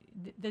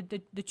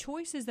the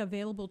choices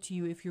available to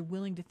you if you're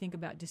willing to think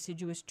about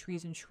deciduous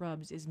trees and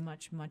shrubs is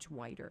much, much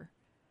wider.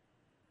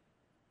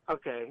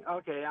 Okay.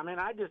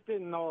 I just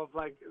didn't know if,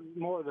 like,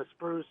 more of the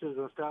spruces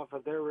and stuff,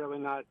 if they're really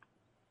not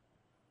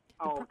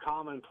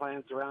common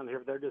plants around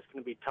here, they're just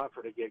going to be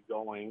tougher to get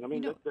going.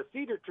 The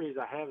cedar trees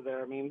I have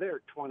there,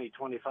 they're 20,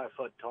 25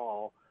 foot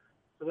tall,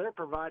 so they're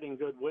providing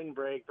good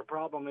windbreak. The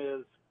problem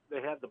is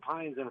they have the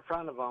pines in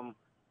front of them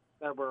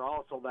that were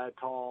also that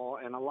tall,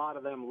 and a lot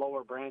of them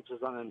lower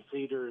branches on them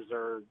cedars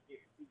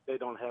they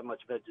don't have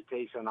much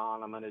vegetation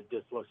on them, and it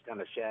just looks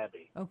kind of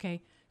shabby.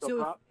 Okay.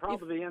 So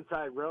probably the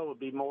inside row would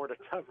be more to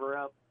cover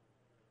up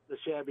the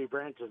shabby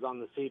branches on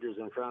the cedars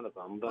in front of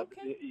them. But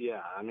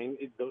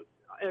the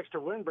extra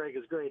windbreak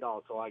is great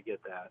also. I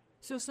get that.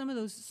 So some of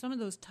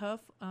those tough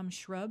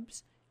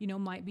shrubs,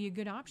 might be a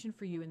good option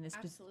for you in this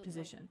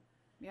position.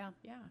 Yeah.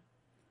 Yeah.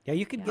 Yeah,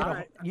 you could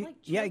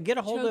get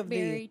a hold of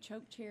the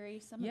chokecherry.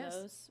 Some of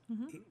those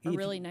Mm-hmm. are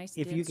really nice.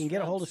 If you can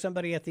get a hold of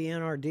somebody at the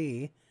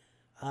NRD,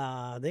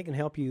 they can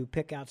help you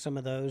pick out some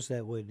of those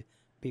that would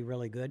be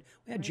really good.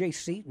 We had Jay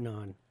Seaton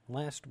on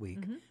last week,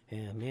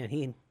 and man,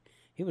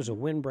 he He was a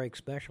windbreak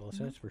specialist,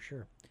 that's for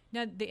sure.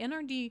 Now, the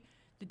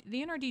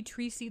NRD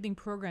tree seedling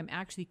program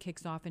actually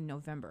kicks off in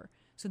November.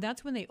 So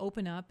that's when they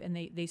open up and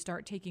they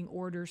start taking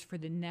orders for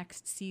the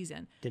next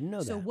season. Didn't know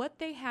that. So what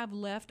they have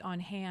left on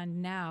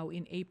hand now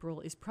in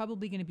April is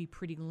probably going to be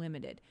pretty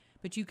limited.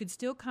 But you could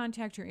still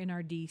contact your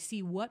NRD,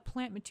 see what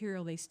plant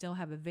material they still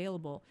have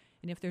available,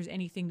 and if there's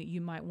anything that you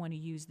might want to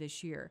use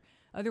this year.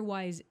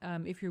 Otherwise,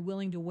 if you're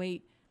willing to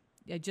wait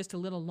just a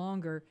little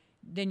longer,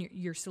 then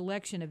your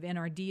selection of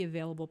NRD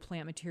available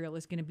plant material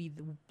is going to be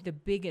the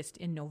biggest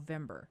in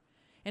November.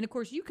 And of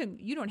course, you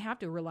don't have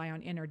to rely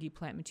on NRD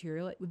plant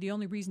material. The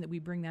only reason that we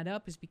bring that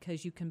up is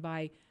because you can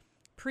buy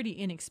pretty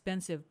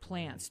inexpensive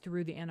plants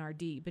through the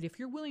NRD. But if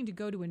you're willing to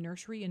go to a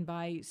nursery and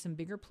buy some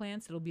bigger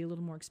plants that'll be a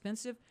little more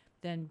expensive,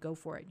 then go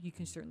for it. You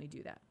can certainly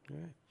do that. All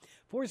right.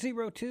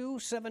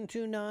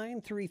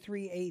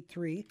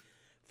 402-729-3383.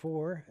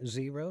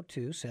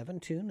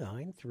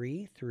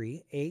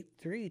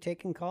 402-729-3383.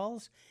 Taking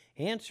calls,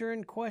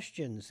 answering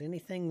questions,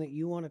 anything that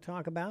you want to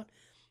talk about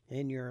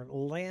in your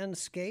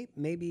landscape.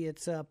 Maybe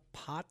it's a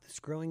pot that's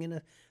growing in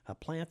a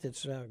plant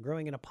that's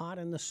growing in a pot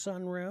in the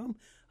sunroom.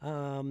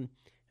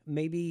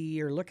 Maybe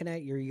you're looking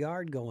at your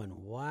yard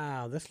going,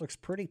 wow, this looks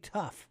pretty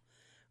tough.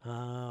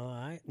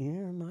 My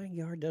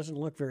yard doesn't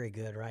look very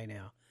good right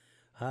now.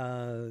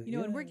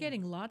 And we're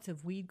getting lots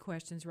of weed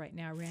questions right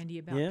now, Randy,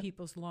 about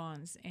people's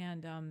lawns.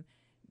 And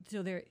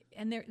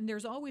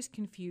there's always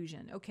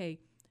confusion.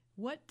 Okay,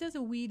 what does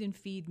a weed and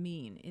feed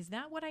mean? Is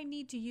that what I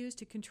need to use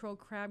to control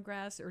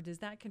crabgrass, or does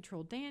that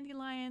control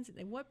dandelions?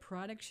 And what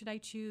product should I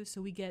choose?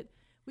 So we get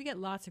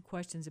lots of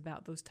questions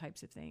about those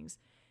types of things.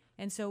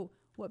 And so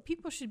what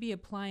people should be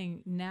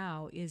applying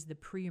now is the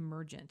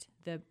pre-emergent.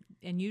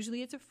 And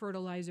usually it's a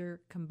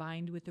fertilizer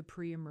combined with a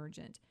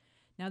pre-emergent.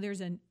 Now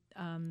there's a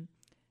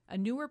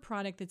newer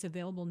product that's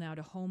available now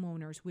to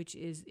homeowners, which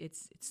is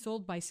it's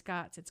sold by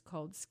Scotts. It's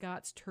called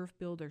Scotts Turf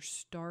Builder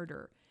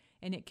Starter,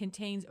 and it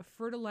contains a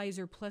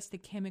fertilizer plus the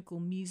chemical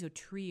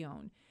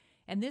mesotrione.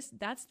 And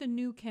that's the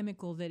new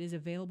chemical that is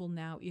available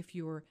now if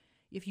you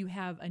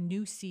have a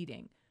new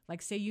seeding.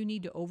 Like say you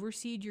need to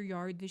overseed your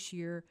yard this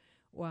year,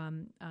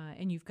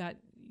 and you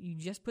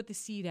just put the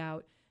seed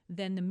out.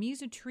 Then the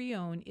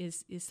mesotrione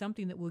is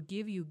something that will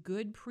give you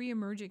good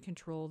pre-emergent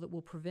control that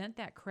will prevent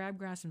that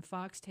crabgrass and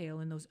foxtail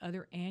and those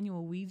other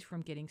annual weeds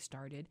from getting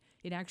started.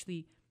 It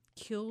actually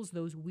kills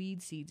those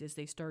weed seeds as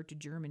they start to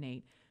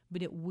germinate,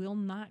 but it will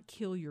not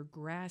kill your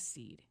grass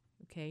seed,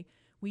 okay?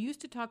 We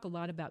used to talk a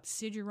lot about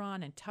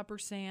Siduron and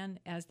Tuppersan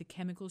as the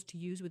chemicals to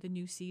use with the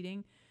new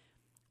seeding.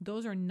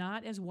 Those are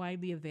not as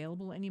widely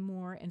available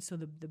anymore, and so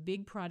the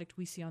big product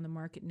we see on the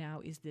market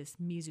now is this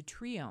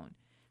mesotrione.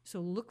 So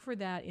look for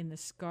that in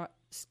the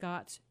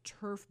Scotts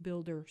Turf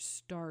Builder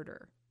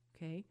Starter,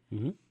 okay?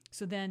 Mm-hmm.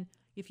 So then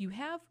if you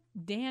have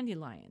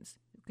dandelions,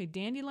 okay,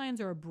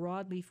 dandelions are a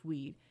broadleaf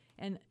weed,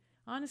 and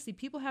honestly,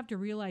 people have to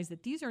realize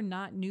that these are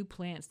not new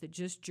plants that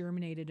just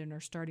germinated and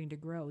are starting to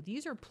grow.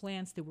 These are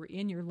plants that were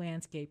in your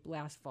landscape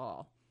last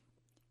fall,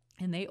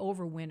 and they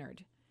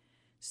overwintered.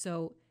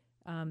 So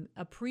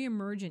a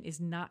pre-emergent is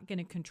not going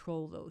to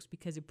control those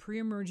because a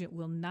pre-emergent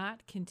will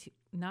not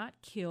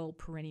kill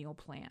perennial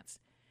plants.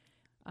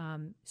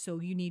 So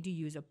you need to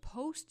use a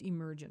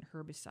post-emergent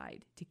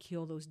herbicide to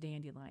kill those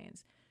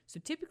dandelions. So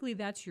typically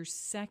that's your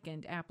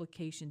second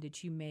application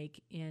that you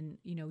make in,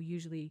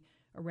 usually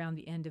around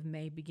the end of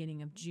May,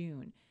 beginning of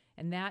June.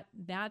 And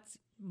that's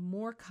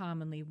more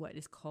commonly what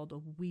is called a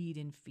weed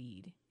and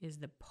feed, is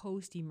the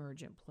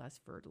post-emergent plus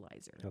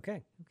fertilizer.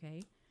 Okay.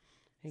 Okay.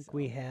 I think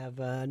we have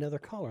another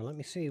caller. Let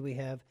me see. We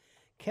have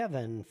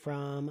Kevin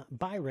from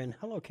Byron.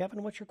 Hello,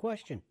 Kevin. What's your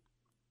question?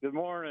 Good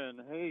morning.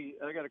 Hey,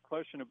 I got a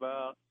question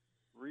about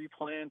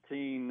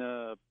replanting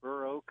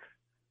bur oak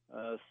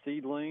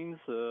seedlings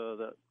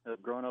that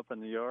have grown up in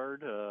the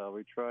yard.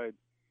 We tried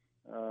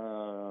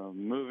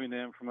moving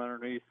them from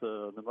underneath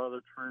the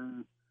mother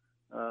tree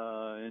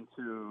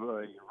into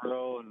a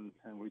row,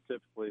 and we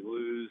typically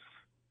lose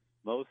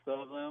most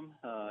of them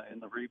in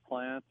the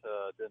replant.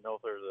 Didn't know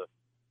if there's a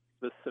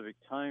specific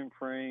time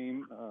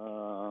frame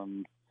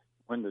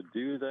when to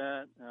do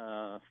that.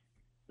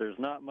 There's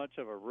not much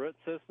of a root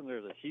system.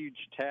 There's a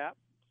huge tap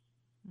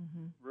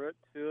root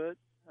to it.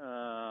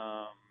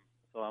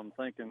 So I'm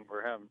thinking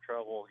we're having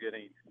trouble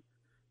getting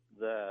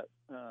that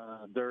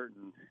dirt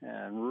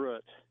and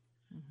root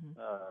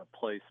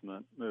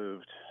placement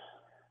moved.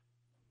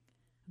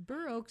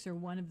 Bur oaks are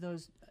one of the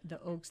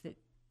oaks that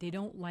they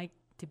don't like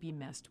to be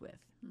messed with.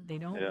 They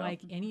don't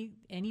like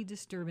any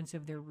disturbance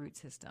of their root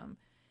system.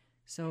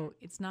 So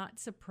it's not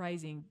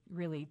surprising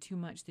really too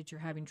much that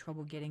you're having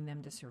trouble getting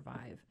them to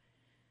survive.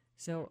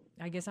 So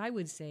I guess I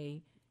would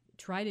say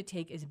try to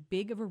take as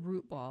big of a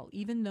root ball,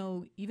 even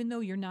though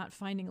you're not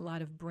finding a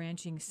lot of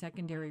branching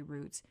secondary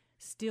roots,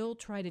 still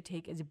try to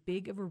take as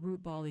big of a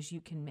root ball as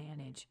you can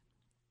manage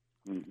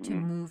to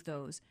move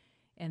those.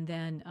 And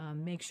then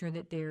make sure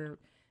that they're,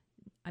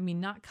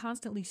 not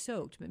constantly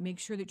soaked, but make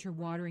sure that you're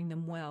watering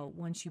them well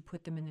once you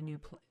put them in the new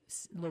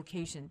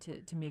location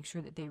to make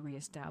sure that they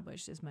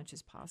reestablish as much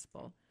as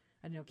possible.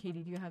 I don't know,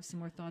 Katie, do you have some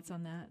more thoughts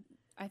on that?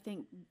 I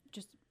think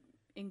just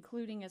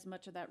including as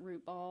much of that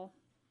root ball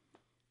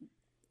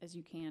as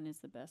you can is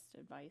the best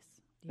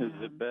advice. Is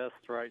it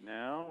best right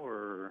now,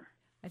 or?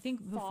 I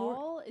think before.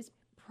 Fall is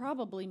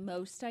probably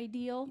most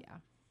ideal. Yeah.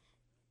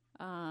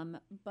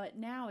 But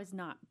now is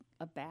not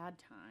a bad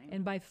time.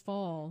 And by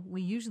fall,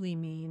 we usually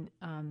mean,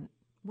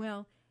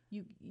 well,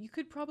 you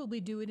could probably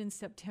do it in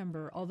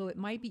September, although it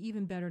might be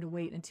even better to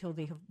wait until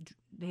they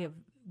have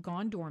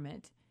gone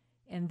dormant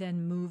and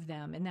then move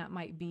them. And that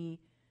might be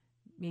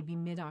maybe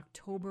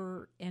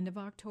mid-October, end of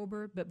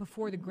October, but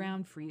before the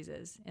ground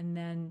freezes, and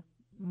then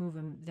move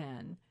them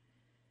then.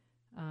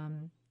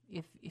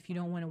 If you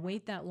don't want to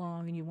wait that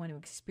long and you want to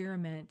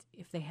experiment,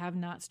 if they have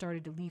not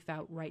started to leaf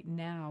out right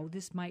now,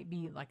 this might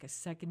be like a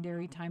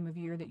secondary time of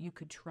year that you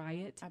could try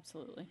it.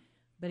 Absolutely.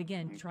 But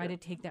again, try to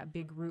take that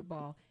big root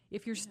ball.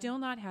 If you're still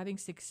not having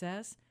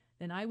success,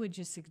 then I would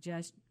just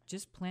suggest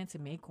just plant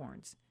some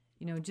acorns.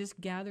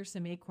 Just gather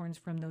some acorns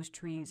from those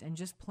trees and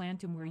just plant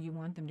them where you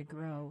want them to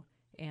grow,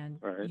 and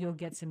you'll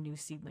get some new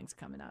seedlings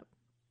coming up.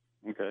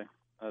 Okay,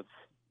 that's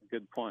a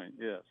good point,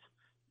 yes.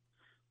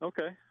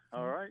 Okay,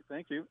 all right,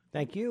 thank you.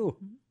 Thank you.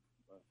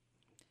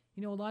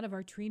 A lot of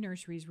our tree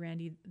nurseries,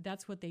 Randy,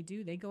 that's what they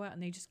do. They go out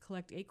and they just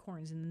collect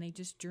acorns, and then they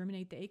just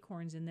germinate the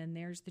acorns, and then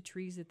there's the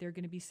trees that they're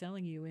going to be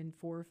selling you in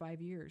 4 or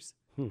 5 years.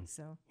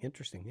 So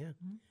interesting, yeah.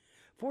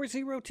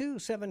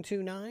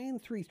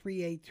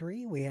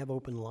 402-729-3383. We have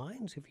open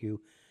lines. If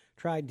you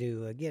tried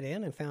to get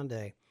in and found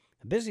a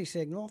busy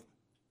signal,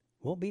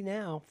 won't be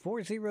now.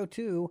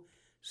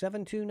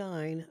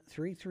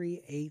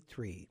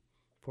 402-729-3383.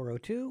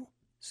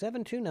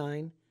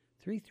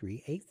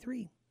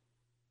 402-729-3383.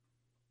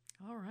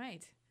 All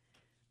right.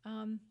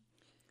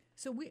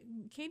 So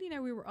Katie and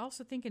I, we were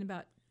also thinking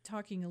about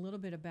talking a little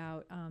bit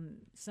about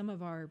some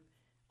of our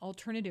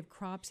alternative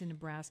crops in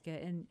Nebraska.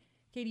 And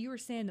Katie, you were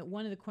saying that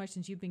one of the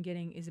questions you've been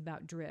getting is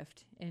about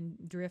drift and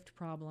drift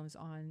problems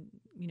on,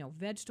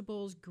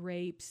 vegetables,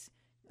 grapes,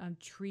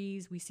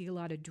 trees. We see a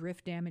lot of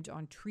drift damage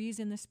on trees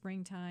in the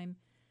springtime.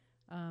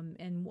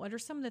 And what are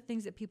some of the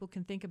things that people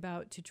can think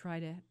about to try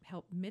to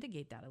help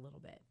mitigate that a little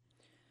bit?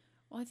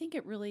 Well, I think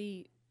it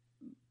really,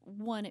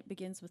 it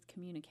begins with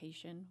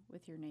communication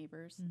with your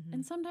neighbors.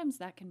 And sometimes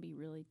that can be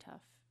really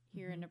tough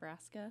here in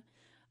Nebraska.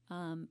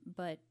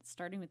 But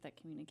starting with that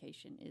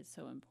communication is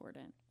so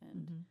important.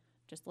 And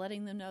just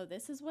letting them know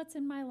this is what's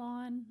in my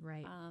lawn.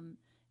 Right.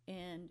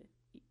 And,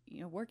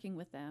 working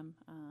with them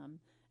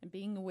and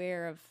being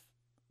aware of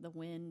the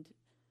wind,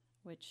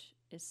 which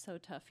is so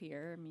tough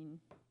here. I mean,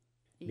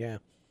 yeah.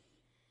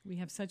 We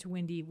have such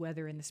windy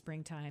weather in the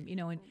springtime,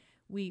 and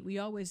we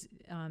always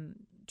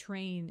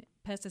train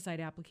pesticide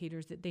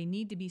applicators that they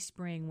need to be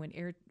spraying when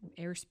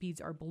air speeds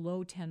are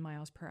below 10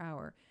 miles per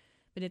hour.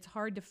 But it's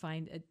hard to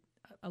find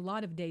a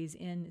lot of days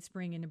in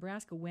spring in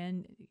Nebraska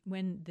when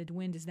the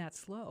wind is that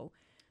slow.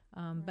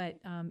 But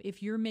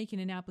if you're making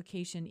an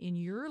application in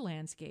your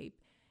landscape,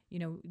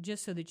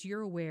 just so that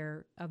you're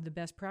aware of the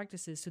best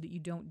practices so that you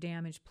don't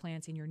damage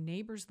plants in your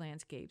neighbor's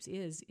landscapes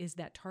is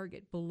that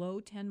target below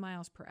 10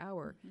 miles per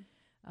hour.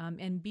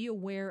 And be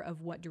aware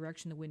of what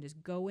direction the wind is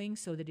going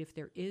so that if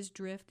there is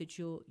drift that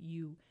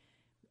you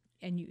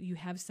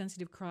have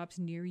sensitive crops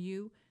near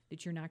you,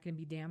 that you're not going to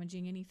be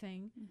damaging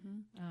anything.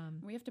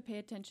 We have to pay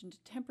attention to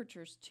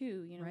temperatures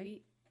too.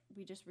 Right.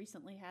 We just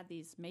recently had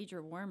these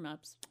major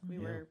warm-ups. We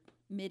were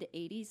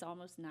mid-80s,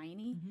 almost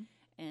 90.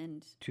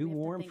 And too we have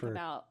warm to think for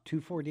about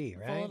 2,4-D,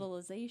 right?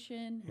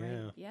 Volatilization, Yeah.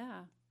 right?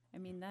 Yeah. I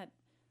mean,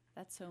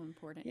 that's so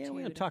important, Yeah, too.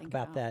 we're going to talk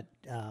about that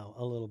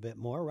a little bit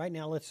more. Right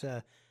now, let's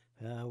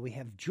we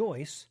have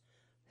Joyce,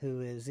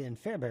 who is in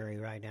Fairbury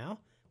right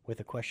now, with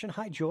a question.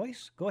 Hi,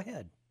 Joyce. Go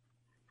ahead.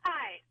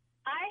 Hi.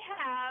 I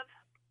have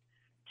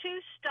 2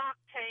 stock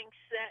tanks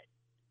that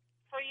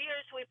for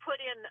years we put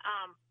in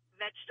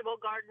vegetable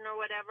garden or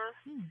whatever.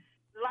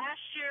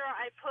 Last year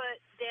I put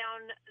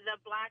down the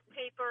black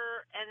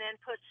paper and then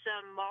put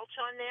some mulch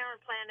on there and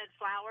planted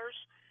flowers.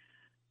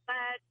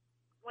 But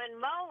when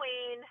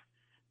mowing,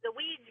 the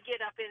weeds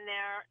get up in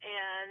there,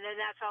 and then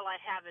that's all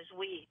I have is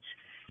weeds.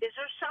 Is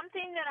there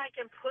something that I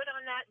can put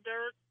on that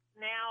dirt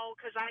now,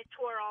 because I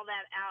tore all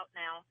that out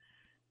now,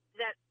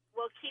 that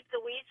will keep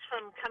the weeds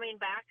from coming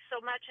back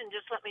so much and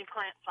just let me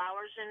plant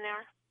flowers in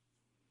there?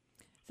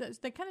 So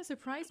that kind of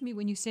surprised me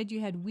when you said you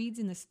had weeds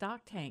in the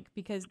stock tank,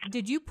 because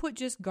did you put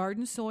just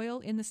garden soil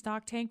in the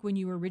stock tank when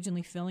you were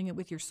originally filling it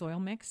with your soil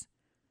mix?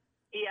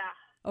 Yeah.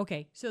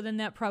 Okay, so then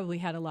that probably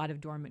had a lot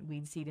of dormant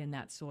weed seed in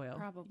that soil.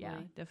 Probably. Yeah,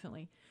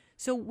 definitely.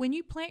 So when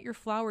you plant your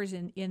flowers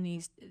in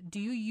these, do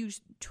you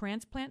use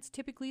transplants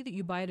typically that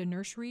you buy at a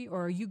nursery,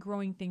 or are you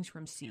growing things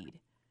from seed?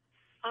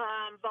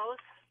 Both.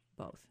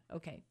 Both,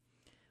 okay.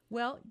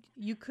 Well,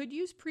 you could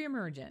use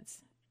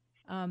pre-emergence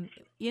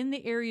in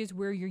the areas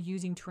where you're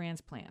using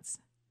transplants,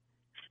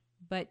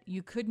 but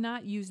you could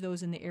not use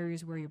those in the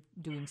areas where you're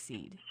doing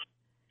seed.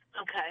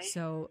 Okay.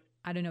 So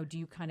I don't know. Do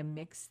you kind of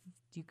mix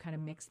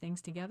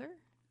things together?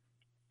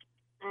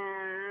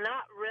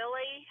 Not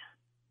really.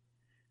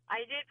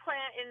 I did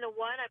plant in the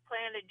one. I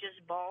planted just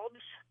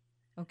bulbs.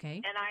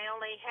 Okay. And I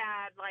only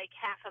had like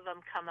half of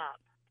them come up.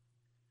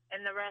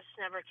 and the rest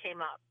never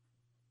came up.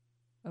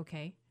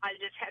 Okay. I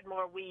just had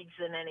more weeds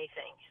than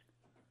anything.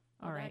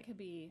 All right. That could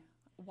be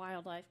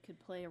wildlife could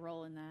play a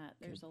role in that.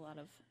 There's a lot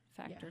of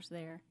factors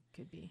there.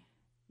 Could be.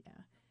 Yeah.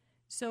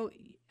 So,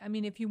 I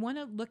mean, if you want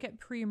to look at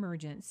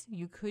pre-emergence,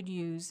 you could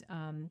use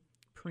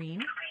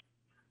Preen,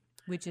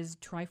 which is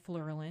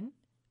trifluralin,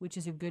 which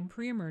is a good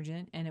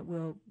pre-emergent, and it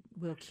will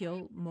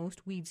kill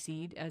most weed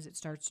seed as it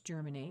starts to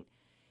germinate.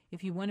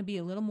 If you want to be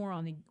a little more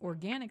on the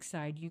organic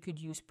side, you could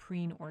use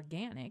Preen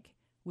Organic,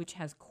 which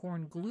has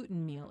corn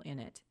gluten meal in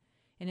it.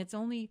 And it's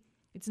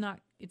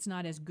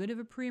not as good of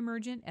a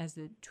pre-emergent as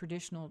the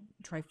traditional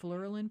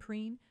trifluralin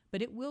Preen,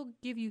 but it will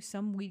give you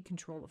some weed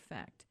control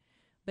effect.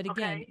 But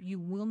again, you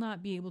will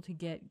not be able to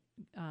get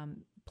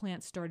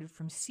plants started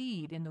from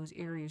seed in those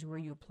areas where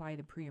you apply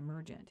the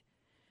pre-emergent.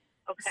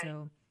 Okay.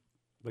 So,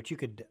 but you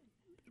could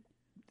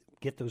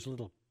get those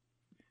little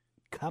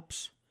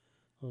cups,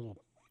 little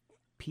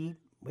peat.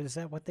 Is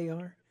that what they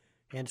are?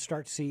 And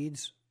start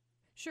seeds.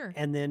 Sure.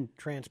 And then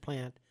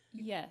transplant.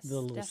 Yes, the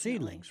little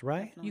seedlings,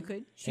 right? Definitely. You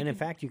could. And in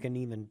fact, you can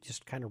even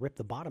just kind of rip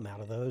the bottom out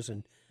of those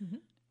and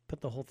put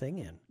the whole thing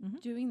in.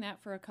 Doing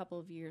that for a couple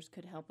of years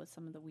could help with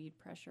some of the weed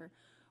pressure.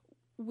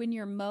 When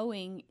you're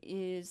mowing,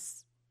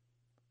 is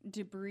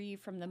debris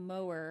from the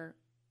mower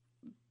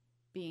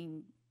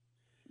being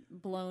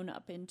blown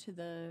up into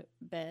the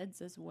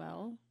beds as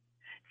well?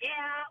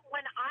 Yeah,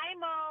 when I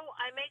mow,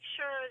 I make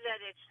sure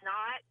that it's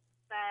not.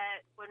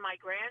 But when my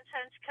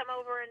grandsons come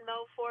over and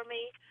mow for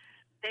me,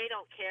 they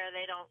don't care.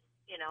 They don't.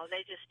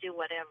 They just do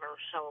whatever.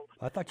 So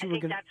I thought you I were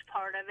think gonna. that's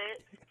part of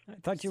it. I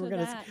thought you were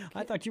gonna.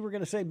 I thought you were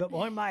gonna say, but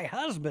when my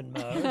husband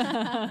mows. No,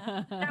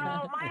 my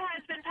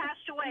husband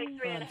passed away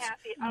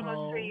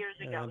almost 3 years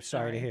ago. I'm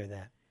sorry to hear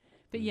that.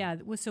 But yeah,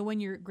 so when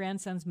your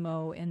grandsons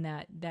mow and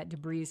that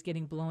debris is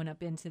getting blown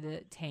up into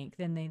the tank,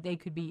 then they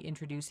could be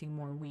introducing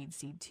more weed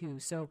seed too.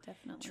 So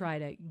Definitely. try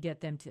to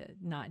get them to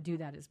not do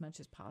that as much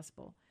as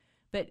possible.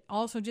 But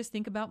also just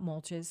think about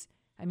mulches.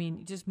 I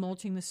mean, just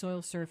mulching the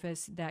soil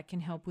surface, that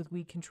can help with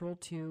weed control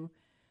too.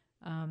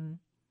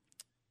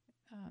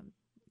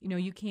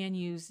 You can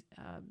use,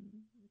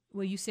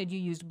 you said you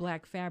used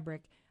black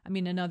fabric. I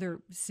mean, another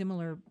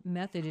similar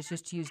method is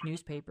just to use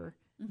newspaper.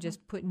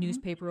 Just put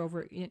newspaper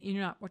over.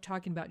 We're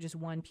talking about just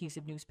one piece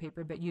of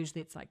newspaper, but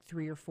usually it's like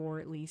 3 or 4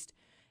 at least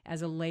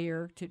as a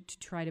layer to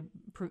try to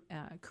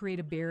create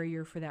a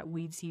barrier for that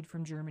weed seed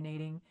from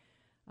germinating.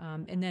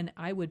 And then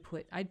I'd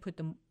put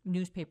the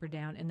newspaper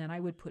down, and then I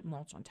would put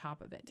mulch on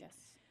top of it. Yes.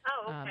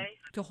 Oh, okay.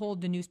 To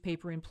hold the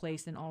newspaper in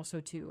place, and also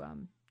to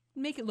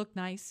make it look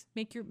nice,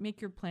 make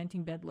your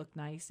planting bed look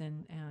nice,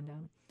 and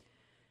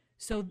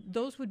so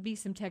those would be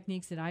some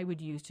techniques that I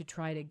would use to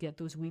try to get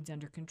those weeds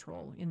under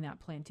control in that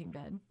planting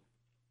bed.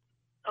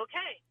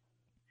 Okay.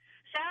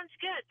 Sounds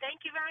good.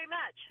 Thank you very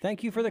much.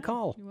 Thank you for the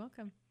call. You're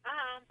welcome.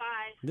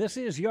 Bye. This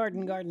is Yard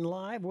and Garden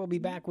Live. We'll be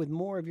back with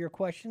more of your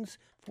questions.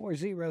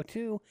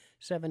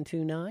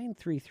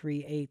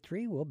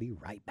 402-729-3383. We'll be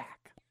right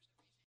back.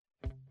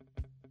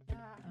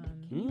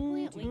 Can you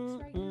plant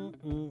leeks right now?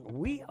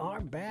 We are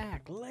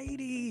back,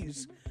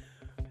 ladies.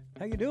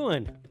 How you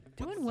doing?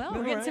 Doing well.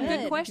 Doing We're getting some all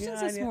right. good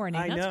questions this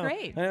morning. That's know.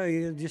 great. I know,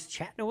 you're just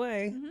chatting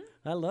away.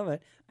 I love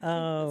it.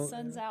 The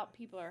sun's out.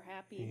 People are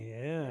happy.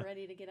 Yeah. They're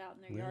ready to get out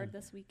in their yard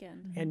this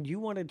weekend. And you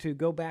wanted to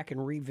go back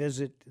and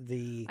revisit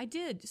the... I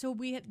did. So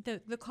we had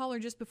the caller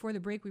just before the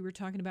break. We were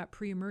talking about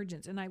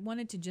pre-emergence, and I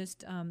wanted to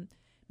just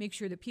make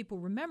sure that people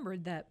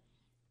remembered that.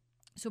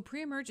 So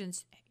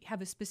pre-emergence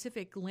have a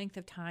specific length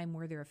of time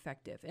where they're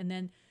effective, and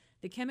then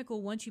the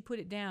chemical, once you put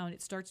it down,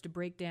 it starts to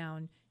break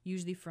down,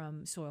 usually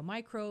from soil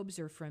microbes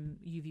or from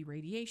UV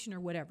radiation or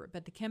whatever.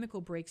 But the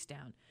chemical breaks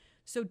down.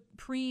 So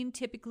Preen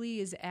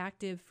typically is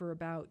active for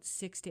about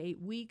 6 to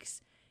 8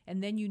 weeks,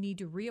 and then you need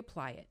to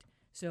reapply it.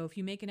 So if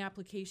you make an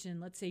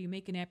application, let's say you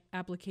make an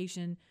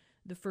application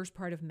the first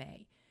part of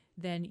May,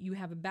 then you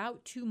have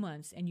about 2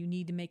 months and you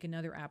need to make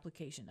another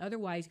application.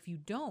 Otherwise, if you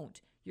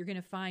don't, you're going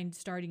to find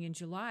starting in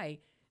July,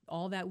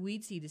 all that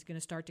weed seed is going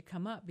to start to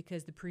come up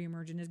because the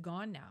pre-emergent is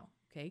gone now.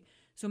 Okay,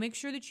 so make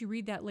sure that you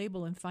read that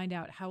label and find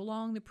out how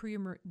long the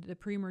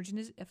pre-emergent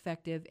is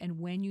effective and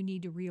when you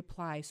need to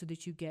reapply so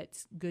that you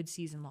get good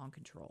season-long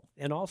control.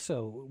 And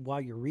also,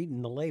 while you're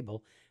reading the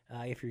label,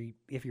 if you're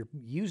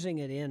using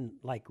it in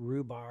like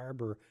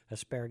rhubarb or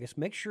asparagus,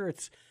 make sure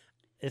it's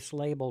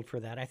labeled for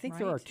that. I think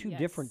there are Right. two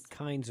different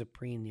kinds of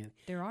preen.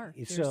 There are.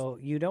 So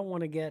you don't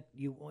want to get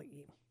you want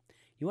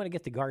to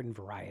get the garden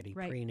variety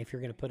Right. preen if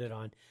you're going to put it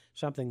on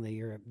something that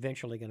you're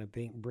eventually going to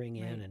bring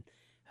in Right.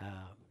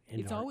 and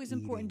It's always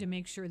important to eating.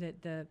 make sure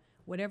that the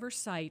whatever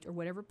site or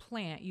whatever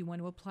plant you want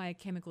to apply a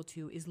chemical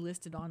to is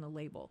listed on the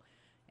label.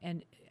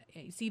 And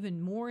it's even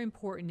more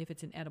important if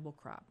it's an edible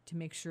crop to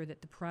make sure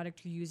that the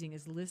product you're using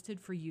is listed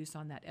for use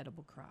on that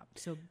edible crop.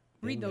 So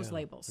read those Bingo.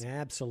 labels.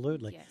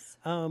 Absolutely. Yes.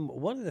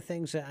 One of the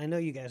things that I know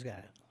you guys got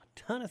a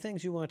ton of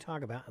things you want to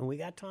talk about, and we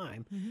got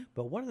time,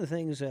 but one of the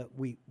things that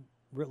we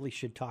really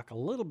should talk a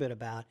little bit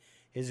about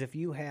is if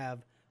you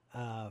have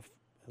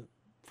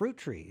fruit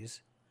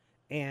trees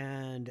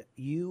and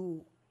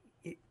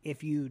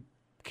if you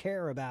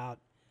care about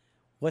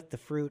what the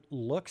fruit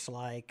looks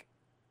like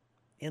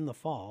in the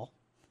fall,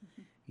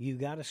 you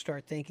got to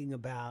start thinking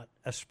about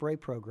a spray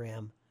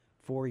program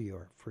for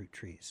your fruit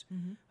trees.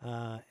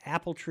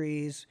 Apple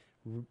trees,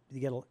 you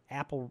get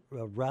apple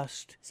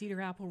rust.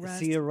 Cedar apple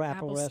rust,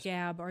 apple rust.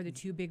 scab are the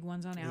two big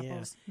ones on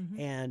apples.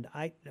 Yeah. And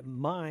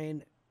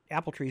mine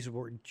apple trees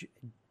were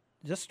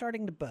just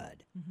starting to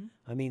bud.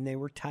 I mean, they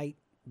were tight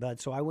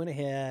buds. So I went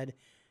ahead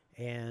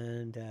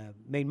and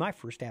made my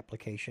first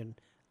application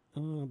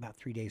about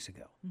 3 days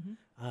ago.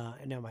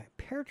 And now my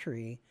pear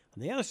tree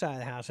on the other side of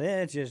the house,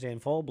 it's just in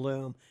full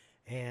bloom.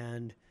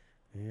 And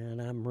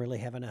I'm really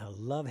having a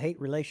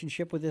love-hate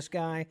relationship with this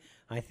guy.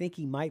 I think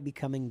he might be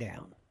coming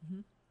down.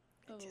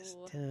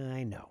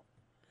 I know.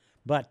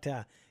 But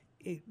as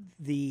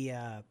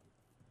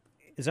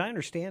I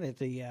understand it,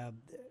 the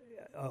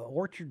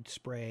orchard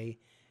spray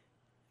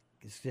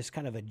is just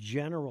kind of a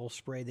general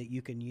spray that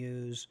you can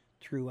use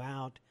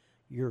throughout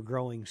your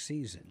growing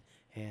season.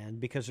 And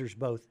because there's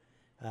both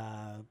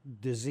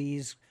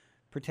disease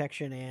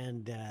protection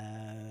and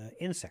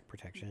insect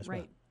protection as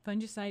well.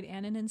 Fungicide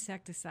and an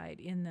insecticide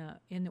in the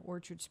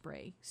orchard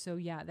spray. So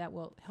yeah, that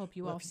will help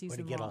you all season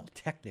long. Way to get all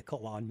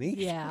technical on me.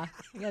 Yeah,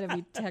 you got to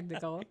be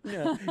technical.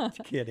 No,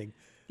 kidding.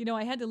 You know,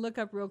 I had to look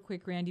up real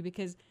quick, Randy,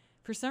 because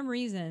for some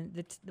reason,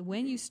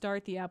 when you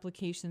start the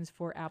applications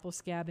for apple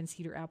scab and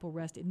cedar apple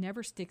rust, it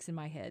never sticks in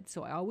my head.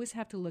 So I always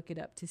have to look it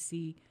up to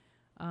see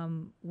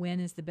when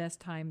is the best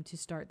time to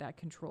start that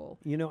control.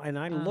 You know, and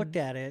I looked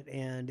at it,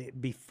 and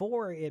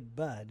before it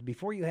buds,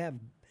 before you have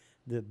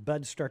the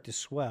buds start to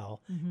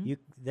swell,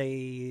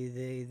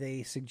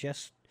 they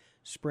suggest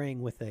spraying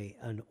with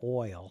an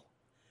oil,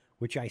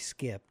 which I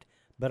skipped.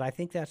 But I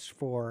think that's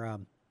for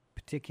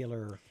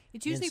particular.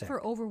 It's usually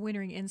for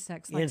overwintering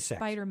insects like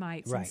spider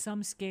mites and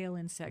some scale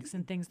insects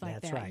and things like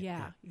that's that. Right.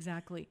 Yeah,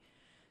 exactly.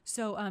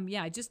 So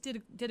I just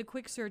did a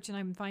quick search, and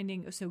I'm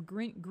finding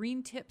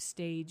green tip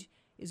stage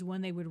is when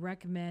they would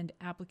recommend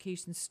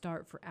applications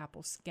start for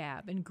apple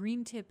scab, and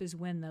green tip is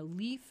when the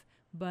leaf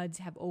buds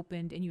have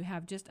opened and you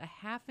have just a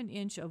half an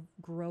inch of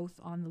growth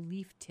on the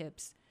leaf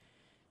tips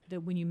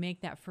that when you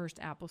make that first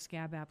apple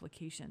scab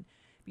application.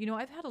 You know,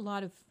 I've had a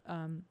lot of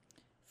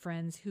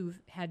friends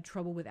who've had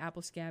trouble with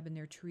apple scab in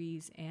their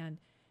trees, and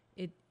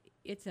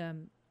it's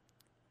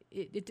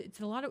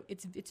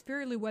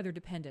fairly weather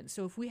dependent.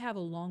 So if we have a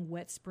long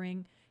wet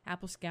spring,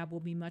 apple scab will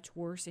be much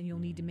worse, and you'll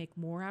need to make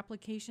more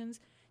applications.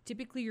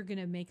 Typically, you're going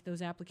to make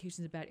those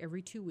applications about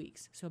every 2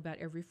 weeks. So about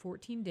every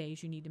 14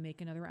 days, you need to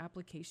make another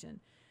application.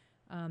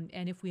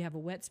 And if we have a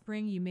wet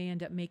spring, you may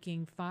end up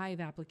making 5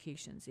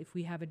 applications. If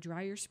we have a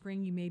drier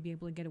spring, you may be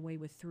able to get away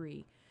with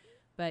 3.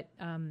 But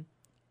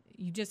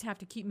you just have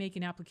to keep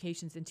making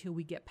applications until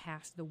we get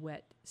past the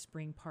wet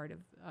spring part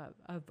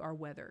of our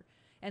weather.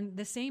 And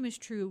the same is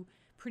true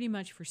pretty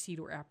much for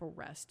cedar apple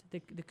rust.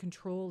 The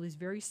control is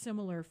very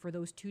similar for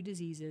those two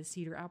diseases,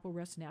 cedar apple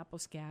rust and apple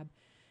scab,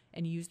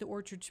 and you use the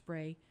orchard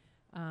spray.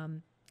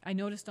 I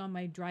noticed on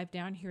my drive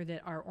down here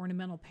that our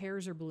ornamental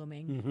pears are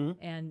blooming,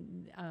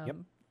 and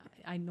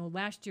I know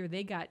last year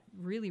they got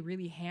really,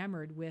 really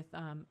hammered with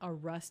a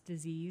rust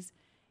disease,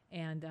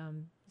 and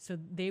so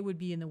they would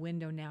be in the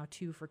window now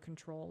too for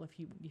control if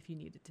you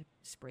needed to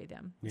spray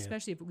them,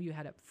 especially if you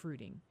had a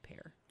fruiting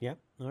pear. Yep.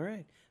 All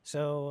right.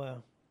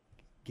 So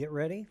get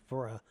ready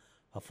for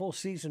a full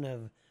season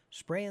of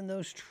spraying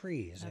those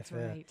trees. That's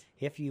right.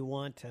 If you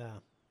want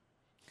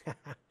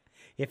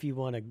if you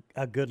want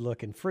a good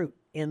looking fruit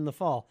in the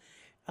fall.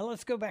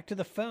 Let's go back to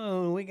the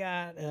phone. We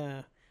got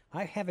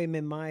I have him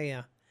in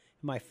my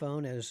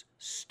phone as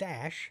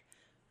Stash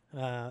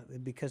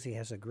because he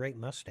has a great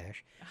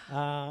mustache.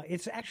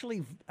 It's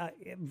actually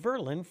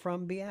Verlin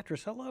from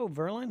Beatrice. Hello,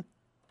 Verlin.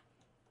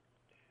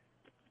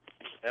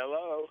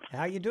 Hello.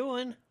 How you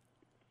doing?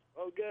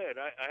 Oh, good.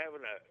 I have a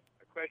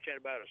question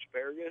about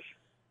asparagus.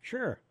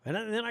 Sure. And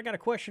then I got a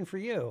question for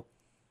you.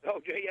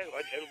 Okay, yeah,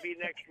 it'll be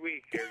next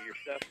week. Your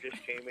stuff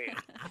just came in.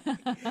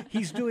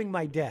 He's doing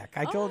my deck.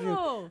 I told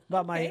you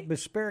about my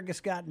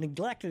asparagus got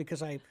neglected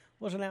because I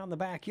wasn't out in the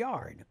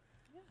backyard.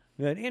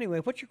 But anyway,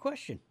 what's your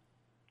question?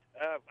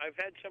 I've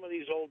had some of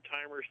these old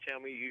timers tell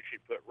me you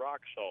should put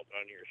rock salt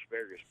on your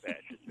asparagus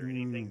patch. Is there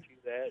anything to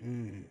that?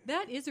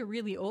 That is a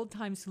really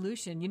old-time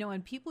solution. You know,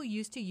 and people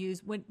used to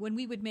use, when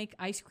we would make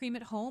ice cream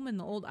at home in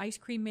the old ice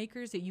cream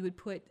makers that you would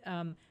put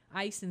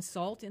ice and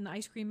salt in the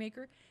ice cream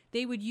maker,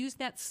 they would use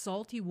that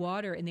salty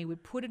water and they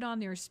would put it on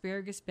their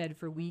asparagus bed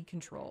for weed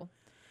control.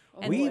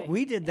 And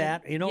we did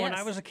that. You know, when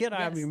I was a kid,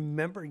 I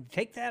remember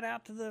take that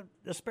out to the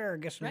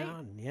asparagus now.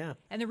 And,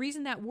 and the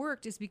reason that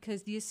worked is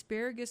because the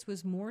asparagus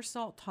was more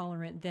salt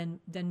tolerant than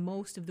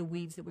most of the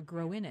weeds that would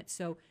grow in it.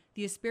 So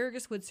the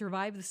asparagus would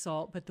survive the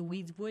salt, but the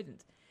weeds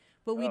wouldn't.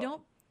 But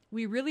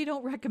we really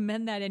don't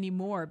recommend that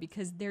anymore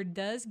because there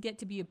does get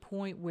to be a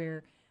point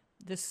where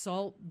the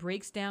salt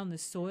breaks down the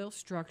soil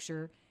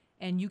structure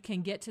and you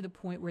can get to the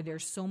point where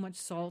there's so much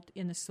salt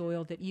in the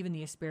soil that even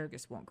the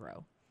asparagus won't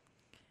grow.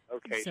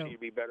 Okay, so you'd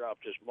be better off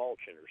just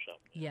mulching or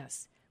something.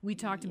 Yes. We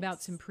talked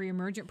about some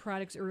pre-emergent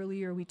products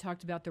earlier. We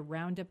talked about the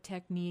Roundup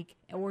technique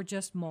or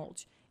just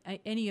mulch.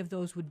 any of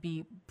those would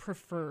be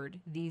preferred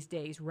these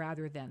days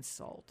rather than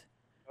salt.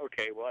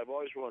 Okay, well, I've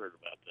always wondered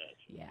about that.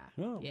 Yeah.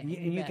 Oh, yeah,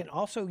 you can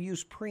also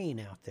use preen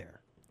out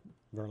there,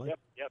 Verlin.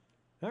 Yep.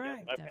 All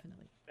right.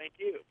 Definitely. Thank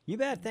you. You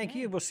bet. Thank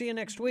you. We'll see you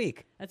next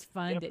week. That's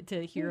fun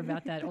to hear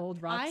about that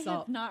old rock I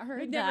salt. have not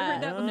heard We've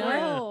that. never heard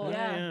that before.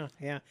 No.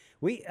 Yeah.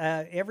 We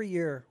every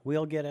year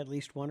we'll get at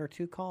least 1 or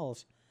 2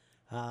 calls,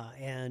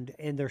 and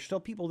there's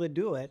still people that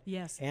do it.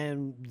 Yes.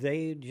 And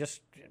they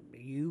just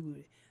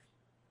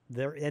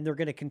they're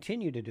going to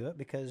continue to do it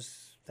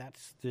because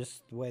that's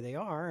just the way they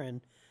are.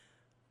 And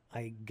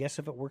I guess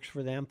if it works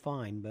for them,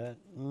 fine. But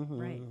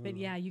Right. But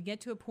yeah, you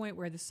get to a point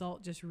where the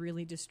salt just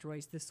really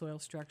destroys the soil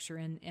structure,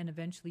 and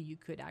eventually you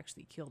could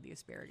actually kill the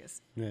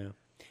asparagus. Yeah.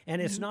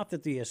 And it's not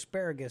that the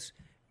asparagus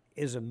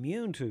is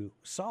immune to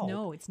salt.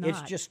 No, it's not.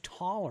 It's just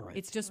tolerant.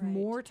 It's just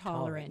more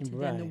tolerant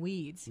than the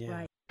weeds. Yeah.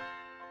 Right.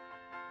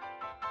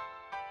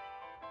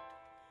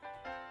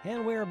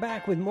 And we're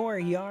back with more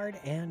Yard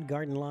and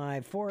Garden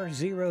Live,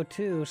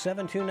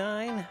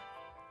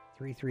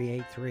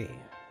 402-729-3383.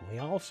 We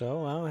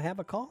also have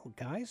a call,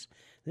 guys.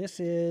 This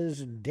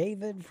is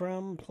David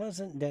from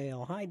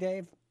Pleasantdale. Hi,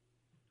 Dave.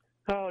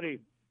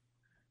 Howdy.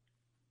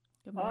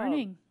 Good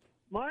morning.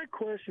 My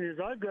question is,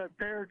 I've got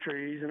pear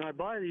trees, and I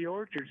buy the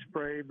orchard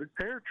spray, but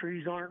pear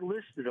trees aren't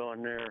listed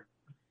on there.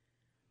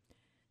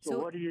 So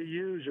what do you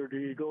use, or do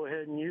you go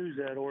ahead and use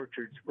that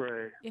orchard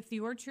spray? If the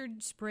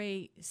orchard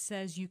spray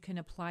says you can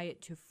apply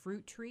it to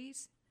fruit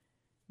trees,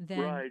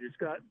 then Right.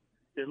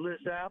 It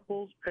lists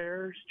apples,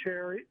 pears,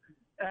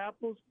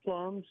 apples,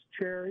 plums,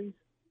 cherries,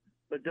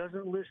 but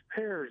doesn't list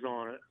pears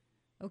on it.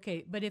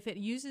 okay. But if it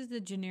uses the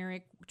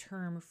generic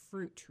term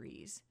fruit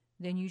trees,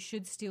 then you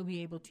should still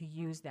be able to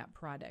use that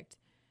product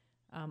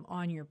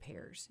on your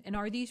pears. And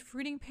are these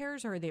fruiting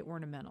pears or are they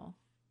ornamental?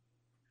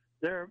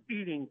 They're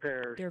eating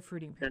pears. They're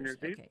fruiting And, pears.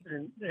 there's Okay.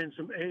 and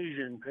some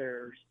Asian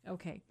pears.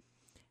 Okay.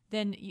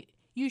 Then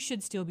you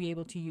should still be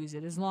able to use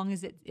it as long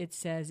as it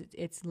says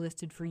it's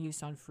listed for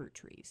use on fruit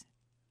trees.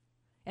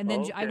 And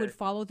then I would Okay.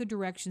 follow the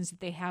directions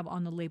that they have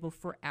on the label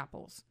for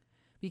apples,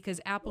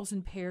 because apples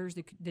and pears,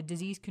 the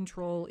disease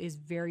control is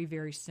very,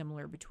 very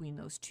similar between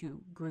those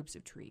two groups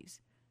of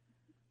trees.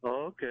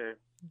 Oh, okay.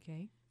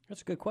 Okay.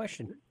 That's a good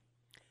question.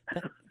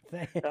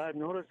 I've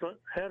noticed I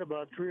had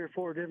about 3 or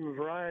 4 different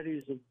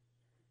varieties of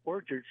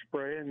orchard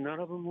spray, and none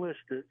of them list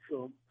it.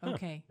 So,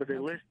 Okay. but they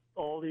list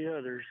all the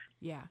others.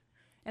 Yeah.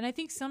 And I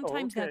think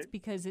sometimes okay. that's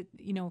because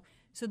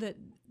so that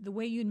the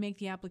way you'd make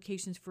the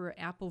applications for an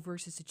apple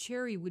versus a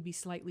cherry would be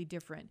slightly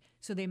different.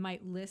 So they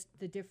might list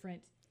the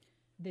different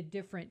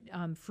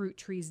fruit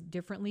trees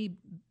differently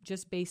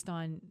just based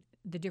on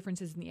the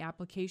differences in the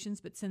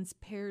applications. But since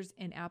pears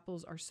and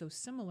apples are so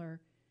similar,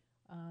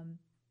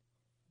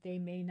 they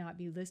may not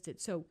be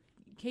listed. So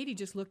Katie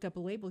just looked up a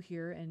label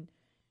here, and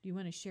do you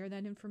want to share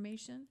that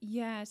information?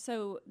 Yeah,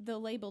 so the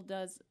label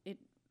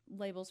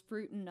labels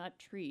fruit and nut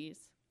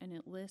trees, and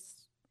it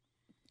lists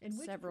And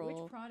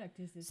several. which product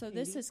is this? So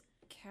this Katie? is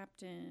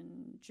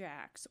Captain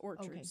Jack's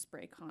Orchard Okay.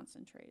 Spray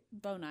Concentrate,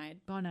 Bonide.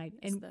 Bonide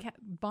It's and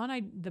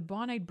the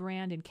Bonide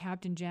brand and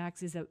Captain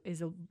Jack's is a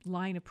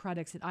line of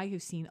products that I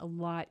have seen a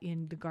lot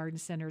in the garden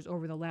centers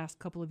over the last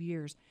couple of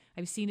years.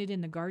 I've seen it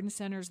in the garden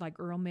centers like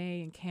Earl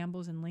May and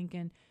Campbell's and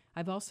Lincoln.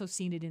 I've also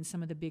seen it in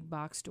some of the big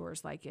box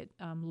stores like at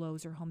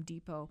Lowe's or Home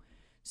Depot.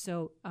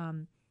 So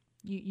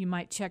you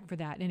might check for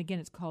that. And again,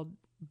 it's called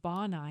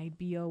Bonide,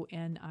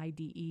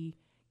 Bonide,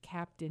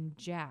 Captain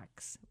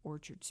Jack's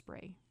Orchard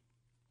Spray.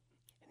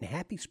 And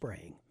happy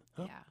spraying.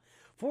 Huh? Yeah.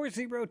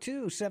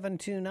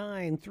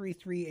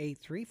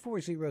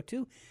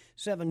 402-729-3383.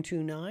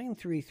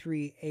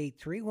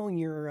 402-729-3383. When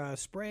you're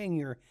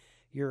spraying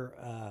your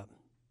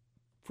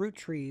fruit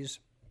trees,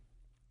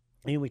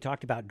 and we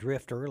talked about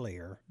drift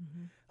earlier,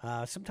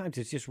 sometimes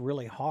it's just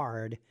really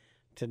hard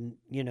to,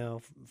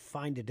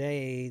 find a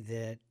day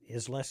that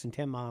is less than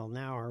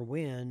 10-mile-an-hour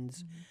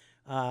winds.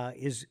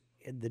 Is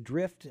the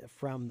drift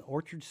from the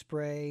orchard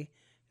spray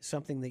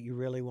something that you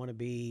really want to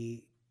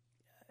be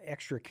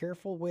extra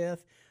careful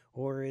with,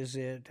 or is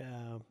it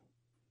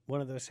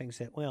one of those things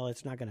that, well,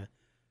 it's not going to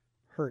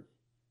hurt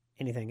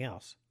anything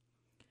else?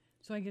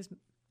 So I guess,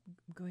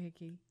 go ahead,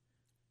 Katie.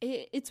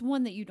 It's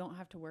one that you don't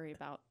have to worry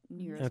about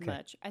near as Okay.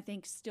 much. I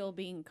think still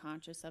being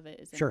conscious of it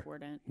is Sure.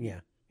 important. Yeah.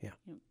 You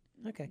know,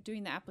 Okay.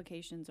 Doing the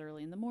applications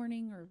early in the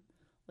morning or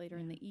later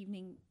in the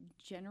evening,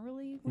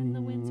 generally when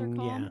the winds are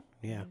calm.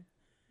 Yeah.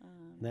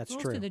 That's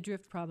Most true. of the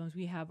drift problems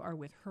we have are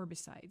with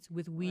herbicides,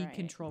 with weed Right.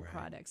 control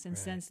products. And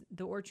since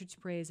the orchard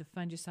spray is a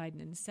fungicide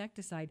and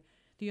insecticide,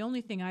 the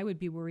only thing I would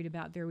be worried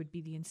about there would be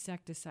the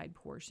insecticide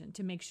portion,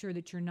 to make sure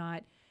that you're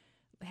not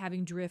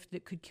having drift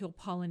that could kill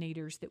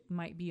pollinators that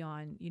might be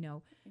on,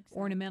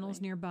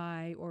 ornamentals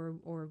nearby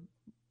or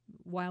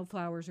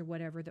wildflowers or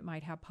whatever that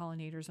might have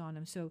pollinators on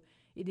them. So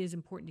it is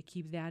important to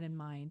keep that in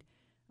mind.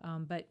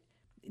 But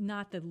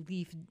not the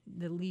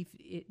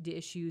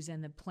issues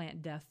and the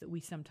plant death that we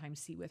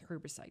sometimes see with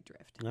herbicide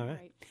drift. All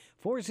right.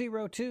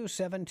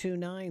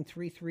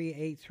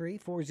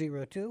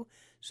 402-729-3383.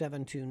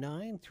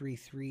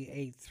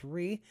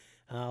 402-729-3383.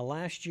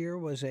 Last year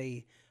was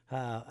a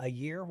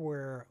year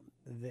where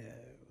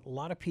a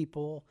lot of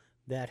people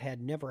that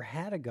had never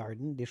had a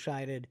garden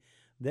decided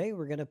they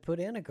were going to put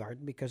in a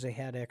garden because they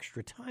had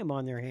extra time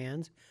on their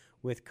hands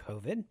with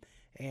COVID.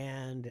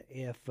 And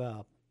if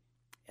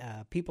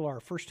people are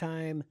first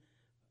time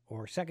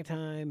or second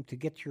time to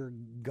get your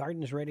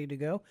gardens ready to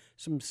go,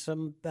 some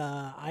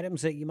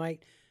items that you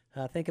might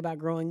think about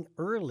growing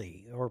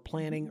early or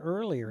planting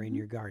earlier in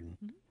your garden.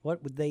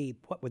 What would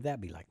that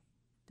be like?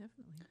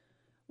 Definitely.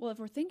 Well, if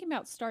we're thinking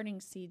about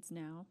starting seeds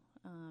now,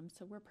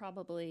 so we're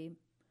probably,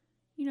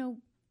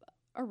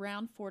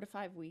 around 4 to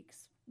 5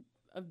 weeks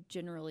of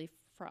generally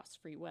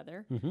frost-free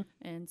weather.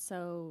 And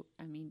so,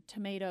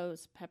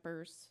 tomatoes,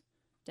 peppers,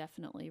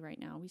 definitely right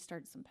now. We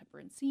started some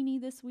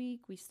pepperoncini this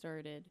week. We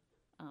started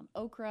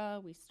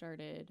okra. We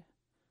started,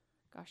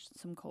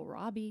 some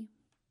kohlrabi.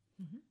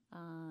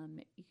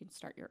 You can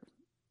start your,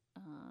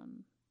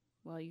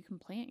 you can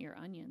plant your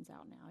onions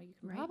out now. You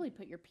can probably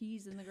put your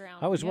peas in the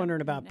ground. I was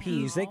wondering about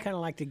peas. They kind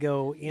of like to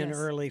go in Yes.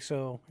 early,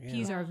 so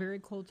Peas are very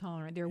cold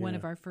tolerant. They're one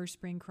of our first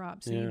spring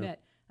crops. So you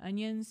bet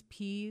onions,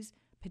 peas,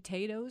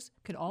 potatoes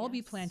could all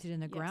be planted in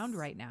the ground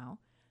right now.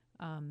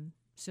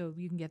 So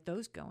you can get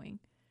those going.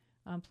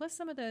 Plus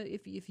some of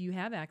if you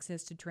have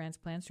access to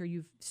transplants or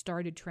you've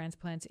started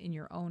transplants in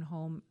your own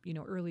home,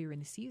 earlier in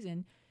the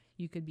season,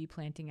 you could be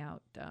planting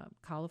out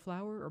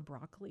cauliflower or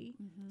broccoli,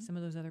 some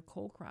of those other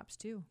cold crops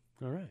too.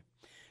 All right.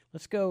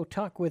 Let's go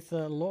talk with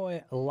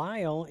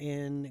Lyle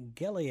in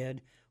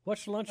Gilead.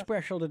 What's the lunch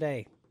special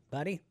today,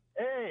 buddy?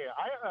 Hey,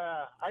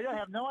 I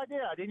have no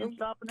idea. I didn't even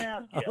stop and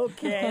ask you.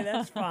 Okay,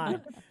 that's fine.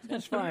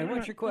 That's fine.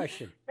 What's your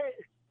question?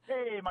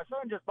 Hey, my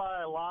son just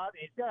bought a lot,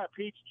 and he's got a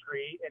peach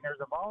tree, and there's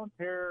a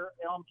volunteer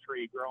elm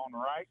tree growing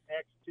right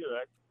next to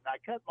it. And I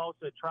cut most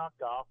of the trunk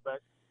off,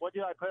 but what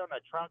do I put on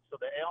the trunk so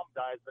the elm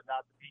dies but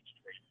not the peach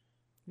tree?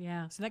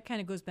 Yeah, so that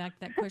kind of goes back to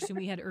that question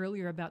we had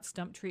earlier about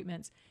stump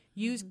treatments.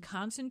 Use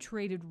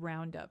concentrated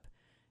Roundup.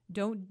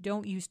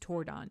 Don't use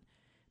Tordon,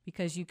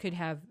 because you could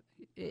have.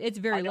 It's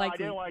very likely. I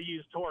didn't want to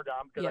use Tordon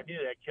because I knew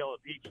that killed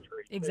a peach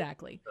tree.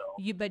 Exactly. So.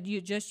 But you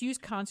just use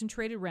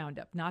concentrated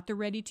Roundup, not the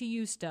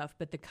ready-to-use stuff,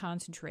 but the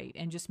concentrate,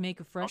 and just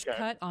make a fresh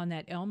cut on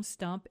that elm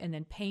stump, and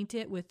then paint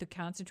it with the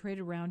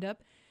concentrated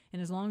Roundup.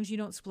 And as long as you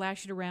don't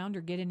splash it around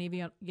or get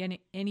any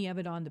of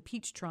it on the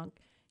peach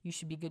trunk, you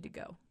should be good to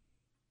go.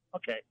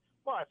 Okay.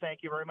 Well, I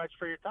thank you very much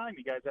for your time.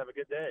 You guys have a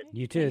good day.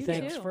 You too.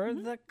 Thanks for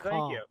the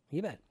call. Thank you.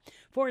 You bet.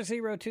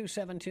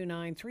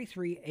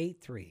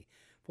 402-729-3383.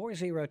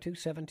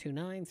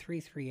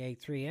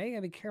 402-729-3383. Hey,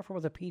 be careful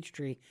with a peach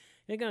tree.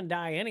 They're going to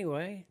die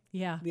anyway.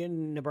 Yeah.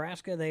 In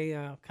Nebraska, they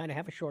kind of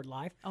have a short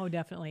life. Oh,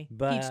 definitely.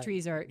 But, peach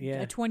trees are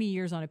 20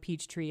 years on a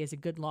peach tree is a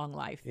good long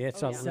life.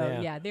 It's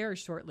they're a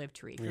short-lived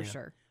tree for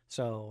sure.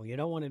 So you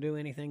don't want to do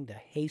anything to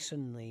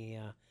hasten the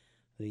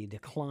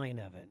decline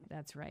of it.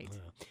 That's right.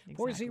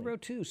 Exactly.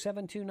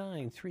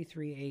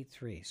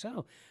 402-729-3383.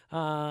 So,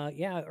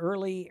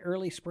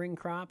 early spring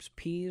crops.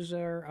 Peas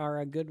are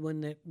a good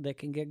one that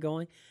can get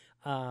going.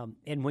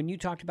 And when you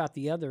talked about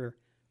the other,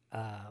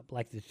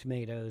 like the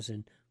tomatoes,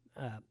 and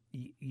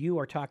you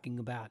are talking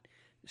about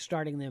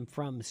starting them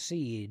from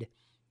seed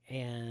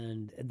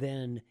and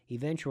then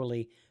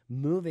eventually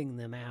moving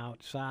them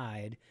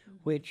outside,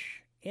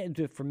 which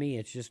for me,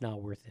 it's just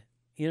not worth it.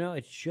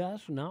 It's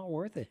just not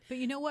worth it. But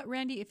you know what,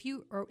 Randy? If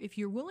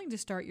you're willing to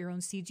start your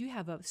own seeds, you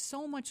have a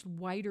so much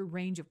wider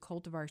range of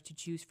cultivars to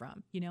choose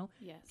from.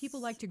 Yes.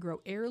 People like to grow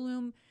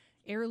heirloom,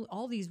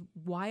 all these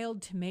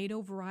wild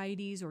tomato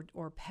varieties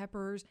or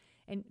peppers,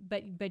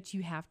 but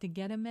you have to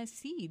get them as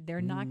seed.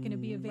 They're not going to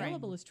be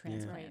available as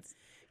transplants.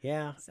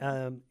 Yeah.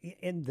 And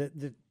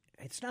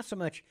it's not so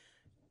much,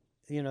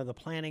 the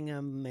planting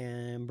them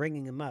and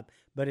bringing them up,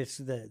 but it's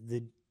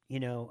the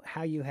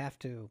how you have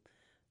to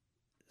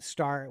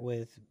start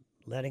with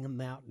letting them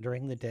out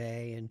during the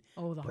day and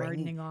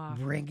hardening off,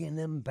 bringing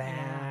them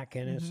back,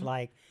 and it's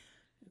like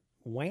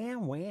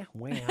wham, wham,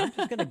 wham. I'm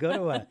just going to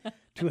go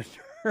to a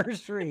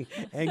nursery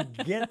and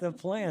get the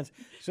plants.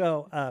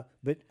 So,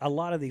 but a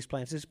lot of these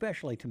plants,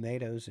 especially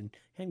tomatoes and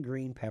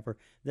green pepper,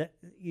 that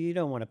you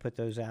don't want to put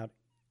those out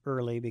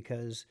early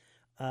because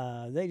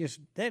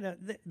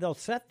they'll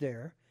sit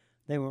there.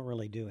 They won't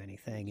really do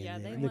anything. Yeah,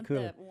 in they the want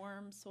cooler. that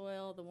warm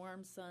soil, the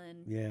warm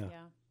sun. Yeah.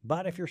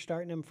 But if you're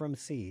starting them from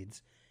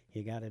seeds,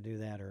 you got to do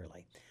that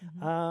early.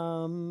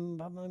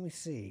 Let me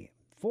see.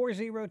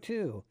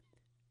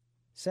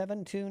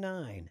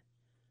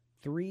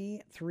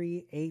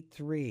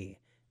 402-729-3383.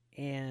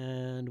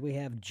 And we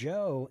have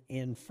Joe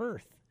in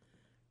Firth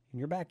in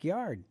your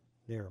backyard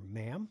there,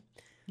 ma'am.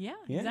 Yeah,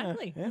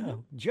 exactly. Yeah.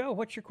 Joe,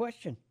 what's your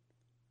question?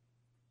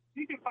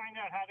 You can find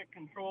out how to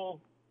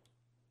control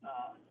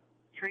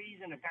trees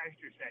in a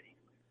pasture setting.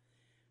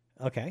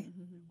 Okay.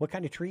 What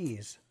kind of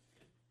trees?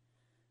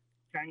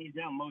 Chinese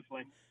elm,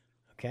 mostly.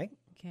 Okay.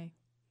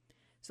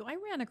 So I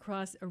ran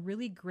across a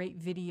really great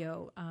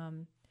video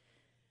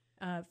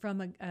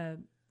from a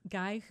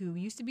guy who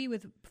used to be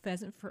with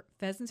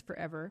Pheasants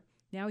Forever.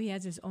 Now he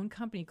has his own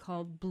company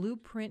called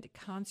Blueprint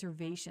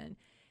Conservation.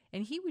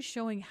 And he was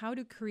showing how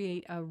to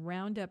create a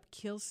Roundup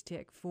kill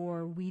stick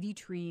for weedy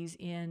trees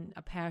in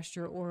a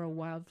pasture or a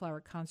wildflower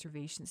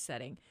conservation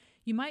setting.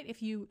 You might,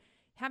 if you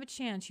have a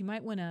chance, you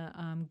might want to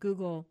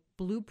Google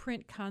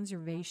Blueprint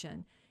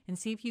Conservation and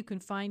see if you can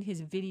find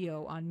his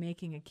video on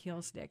making a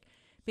kill stick.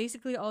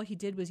 Basically, all he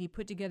did was he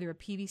put together a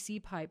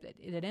PVC pipe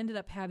that ended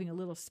up having a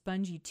little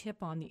spongy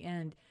tip on the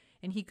end,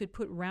 and he could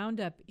put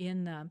Roundup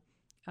in the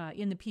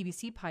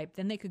PVC pipe.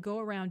 Then they could go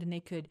around and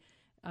they could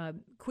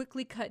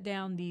quickly cut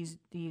down these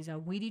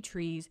weedy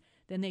trees.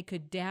 Then they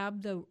could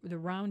dab the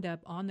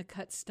Roundup on the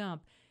cut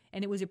stump.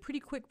 And it was a pretty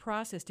quick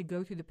process to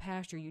go through the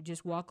pasture. You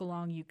just walk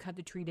along, you cut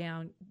the tree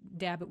down,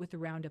 dab it with the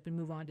Roundup, and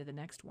move on to the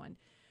next one.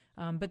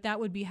 But that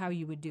would be how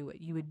you would do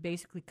it. You would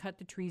basically cut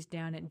the trees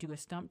down and do a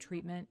stump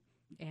treatment,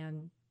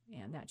 and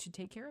that should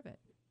take care of it.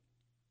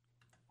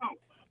 Oh,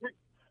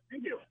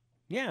 thank you.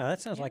 Yeah,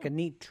 that sounds like a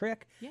neat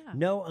trick. Yeah.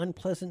 No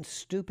unpleasant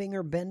stooping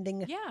or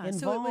bending involved.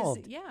 So it was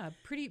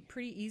pretty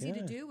easy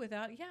to do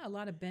without a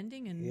lot of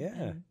bending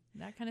and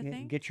that kind of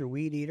thing. Get your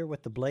weed eater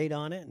with the blade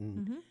on it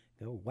and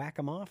go whack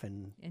them off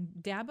and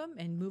dab them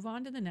and move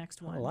on to the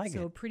next one. I like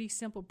so it. Pretty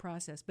simple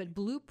process. But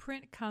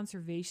Blueprint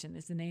Conservation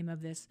is the name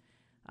of this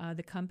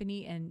the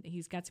company, and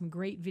he's got some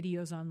great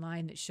videos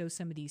online that show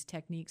some of these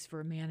techniques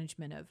for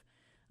management of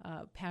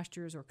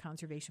pastures or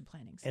conservation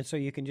plantings. And so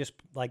you can just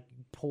like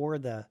pour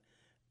the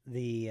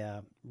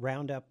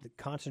Roundup,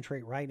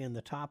 concentrate right in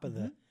the top of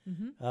the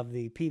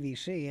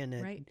PVC,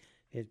 and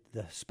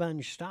the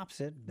sponge stops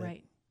it.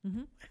 Right.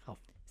 Wow.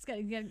 It's got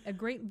a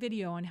great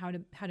video on how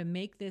to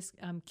make this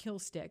kill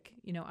stick,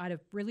 out of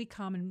really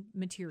common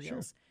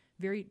materials,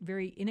 very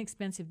very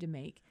inexpensive to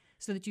make,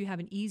 so that you have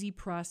an easy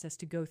process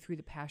to go through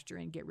the pasture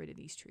and get rid of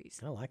these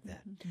trees. I like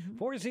that.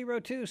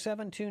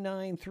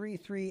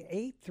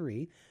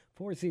 402-729-3383.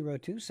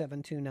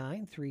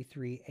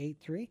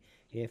 402-729-3383.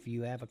 If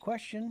you have a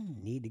question,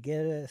 need to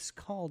get us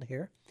called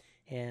here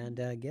and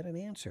get an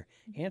answer.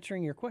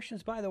 Answering your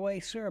questions, by the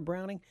way, Sarah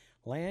Browning,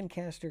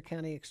 Lancaster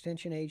County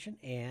Extension Agent,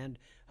 and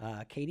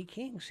Katie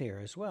King's here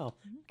as well,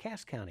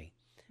 Cass County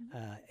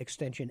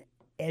Extension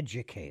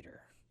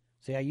Educator.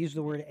 See, I use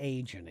the word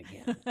agent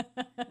again.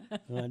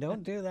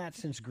 Don't do that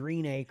since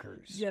Green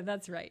Acres. Yeah,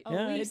 that's right.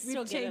 Oh, We've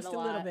still get changed it a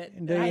little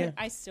bit. Do you?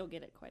 I still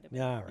get it quite a bit.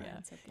 All right. Yeah,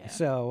 it's okay.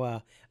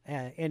 So,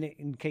 and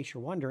in case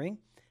you're wondering,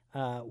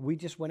 we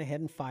just went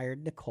ahead and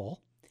fired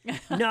Nicole.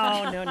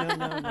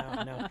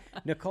 No.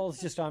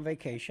 Nicole's just on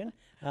vacation.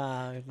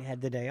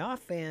 Had the day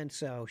off, and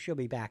so she'll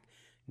be back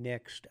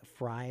next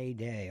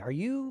Friday. Are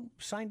you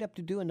signed up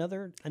to do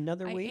another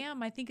week? I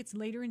am. I think it's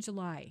later in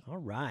July. All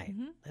right.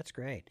 That's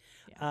great.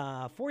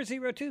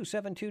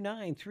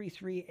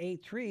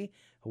 402-729-3383.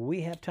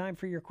 We have time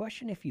for your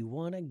question if you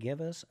want to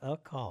give us a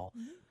call.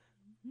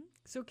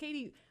 So,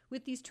 Katie,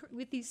 with these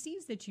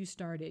seeds that you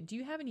started, do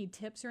you have any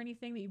tips or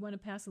anything that you want to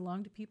pass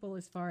along to people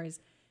as far as,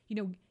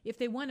 if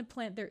they want to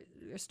plant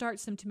start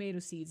some tomato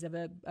seeds of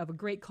a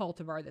great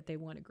cultivar that they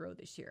want to grow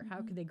this year? How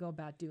could they go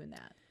about doing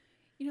that?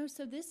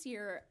 So this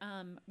year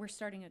we're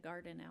starting a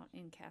garden out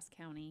in Cass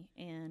County,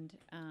 and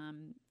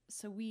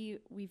so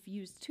we've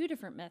used two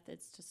different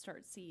methods to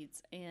start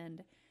seeds,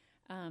 and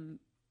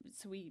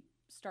so we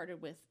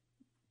started with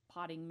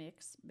potting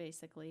mix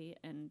basically,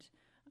 and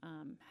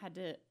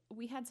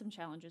we had some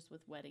challenges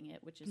with wetting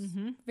it, which is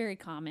very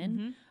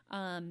common,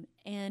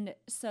 and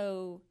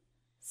so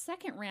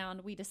second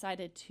round we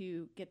decided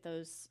to get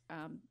those.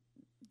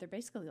 They're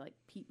basically like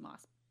peat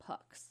moss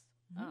pucks.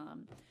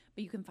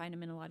 But you can find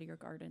them in a lot of your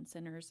garden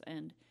centers,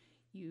 and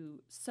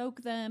you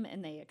soak them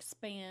and they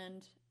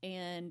expand,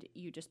 and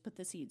you just put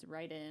the seeds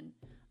right in,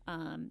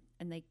 and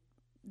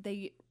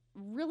they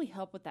really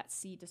help with that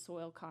seed to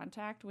soil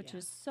contact, which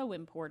is so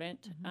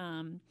important.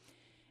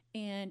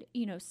 And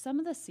some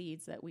of the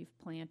seeds that we've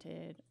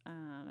planted,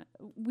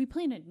 we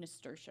planted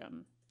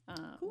nasturtium.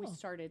 Cool. We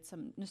started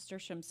some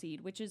nasturtium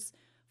seed, which is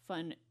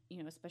fun,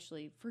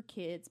 especially for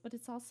kids, but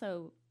it's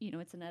also,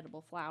 it's an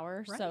edible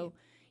flower. Right. So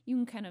you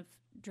can kind of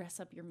dress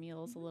up your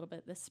meals a little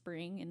bit this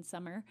spring and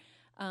summer.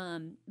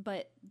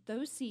 But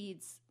those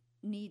seeds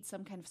need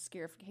some kind of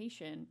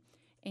scarification.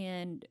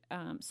 And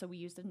so we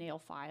used a nail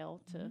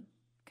file to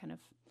kind of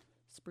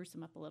spruce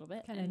them up a little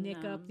bit. Kind of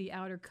nick up the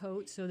outer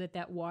coat so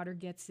that water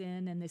gets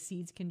in and the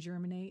seeds can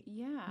germinate.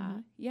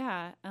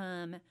 Yeah.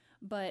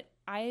 But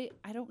I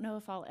don't know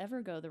if I'll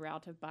ever go the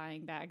route of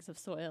buying bags of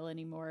soil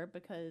anymore,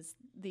 because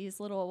these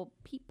little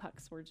peat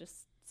pucks were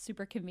just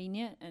super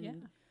convenient,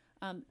 and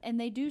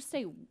they do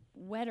stay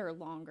wetter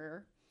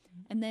longer.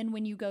 And then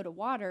when you go to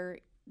water,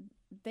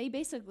 they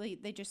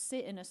just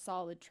sit in a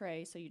solid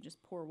tray, so you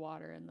just pour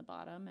water in the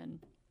bottom, and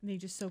they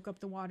just soak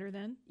up the water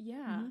then?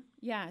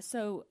 Yeah.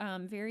 So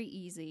very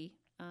easy.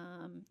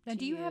 Now,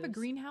 do you have a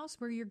greenhouse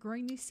where you're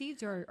growing these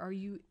seeds, or are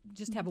you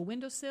just have a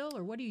windowsill,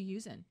 or what are you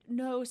using?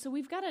 No, so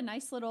we've got a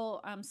nice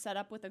little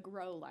setup with a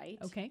grow light.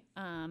 Okay.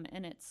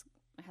 And it's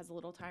has a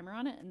little timer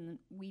on it, and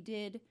we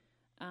did.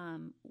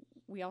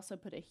 We also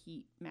put a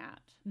heat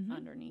mat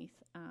underneath,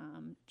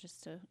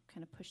 just to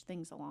kind of push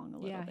things along a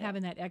little bit. Yeah,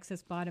 having that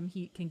excess bottom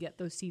heat can get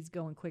those seeds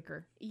going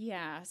quicker.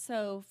 Yeah,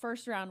 so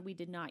first round we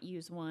did not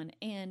use one.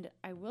 And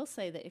I will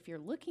say that if you're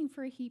looking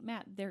for a heat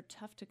mat, they're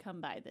tough to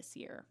come by this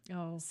year.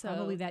 Oh, so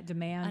probably that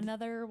demand.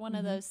 Another one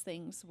of those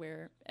things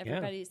where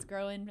everybody's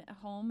growing at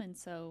home, and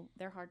so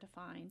they're hard to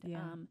find.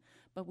 Yeah.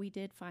 But we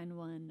did find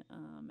one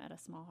at a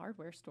small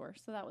hardware store,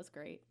 so that was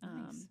great.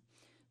 Nice.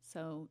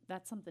 So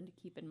that's something to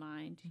keep in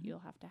mind. You'll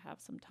have to have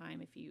some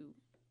time if you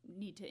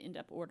need to end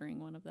up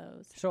ordering one of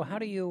those. So how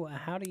do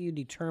you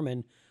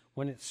determine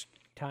when it's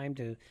time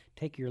to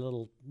take your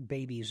little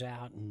babies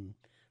out and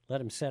let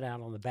them sit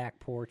out on the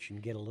back porch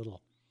and get a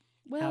little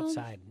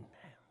outside?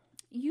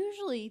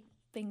 Usually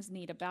things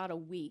need about a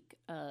week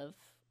of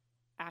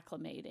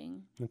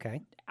acclimating.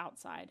 Okay.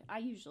 Outside. I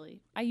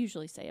usually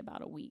say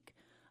about a week.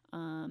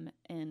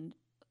 And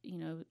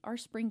our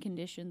spring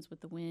conditions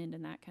with the wind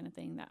and that kind of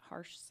thing, that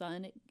harsh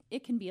sun,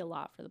 it can be a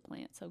lot for the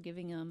plant. So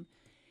giving them,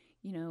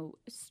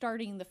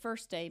 starting the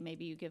first day,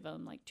 maybe you give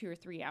them like 2 or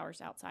 3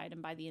 hours outside,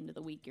 and by the end of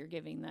the week, you're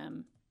giving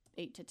them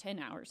 8 to 10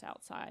 hours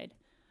outside.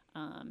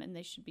 And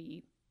they should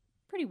be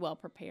pretty well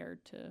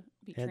prepared to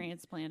be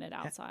transplanted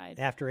outside.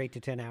 After 8 to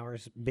 10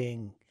 hours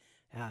being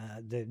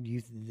they're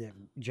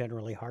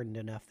generally hardened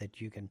enough that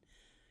you can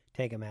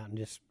take them out and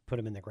just put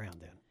them in the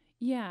ground then.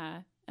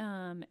 Yeah.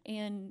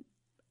 And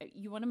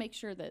you want to make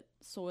sure that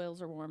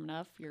soils are warm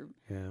enough. You're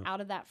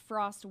out of that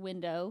frost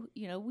window.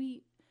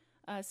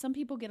 Some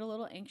people get a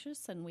little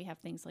anxious, and we have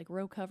things like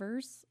row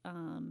covers,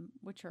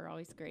 which are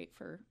always great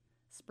for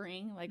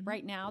spring. Like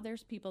right now,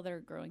 there's people that are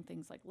growing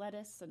things like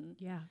lettuce, and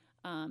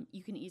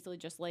you can easily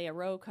just lay a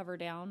row cover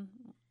down,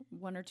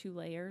 1 or 2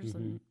 layers,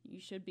 and you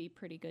should be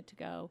pretty good to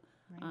go.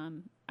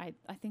 Right.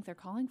 I think they're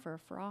calling for a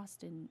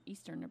frost in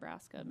eastern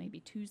Nebraska, maybe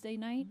Tuesday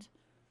night.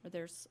 Or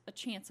there's a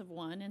chance of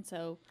one, and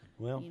so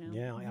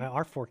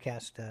our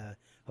forecast, I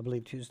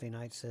believe Tuesday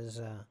night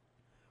says,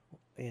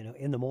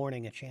 in the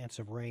morning a chance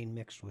of rain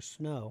mixed with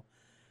snow,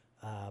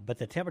 but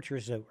the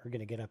temperatures are going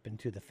to get up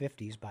into the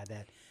 50s by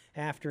that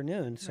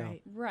afternoon. So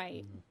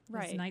right.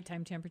 It's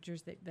nighttime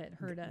temperatures that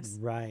hurt us.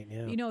 Right.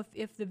 Yeah.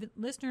 If the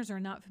listeners are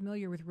not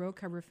familiar with row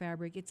cover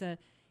fabric, it's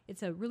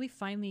a really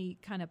finely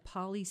kind of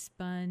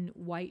poly-spun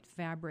white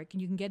fabric,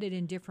 and you can get it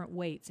in different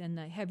weights, and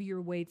the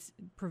heavier weights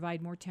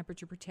provide more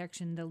temperature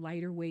protection. The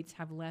lighter weights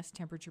have less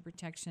temperature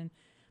protection,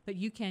 but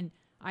you can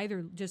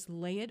either just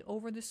lay it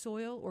over the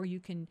soil, or you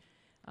can,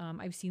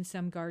 I've seen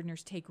some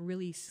gardeners take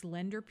really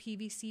slender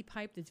PVC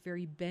pipe that's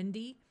very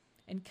bendy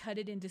and cut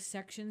it into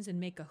sections and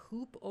make a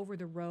hoop over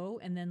the row,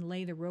 and then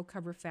lay the row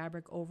cover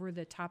fabric over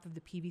the top of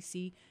the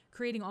PVC,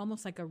 creating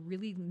almost like a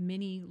really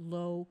mini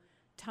low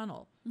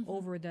tunnel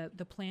over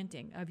the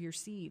planting of your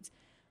seeds.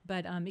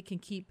 But it can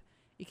keep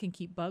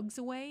bugs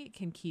away, it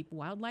can keep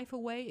wildlife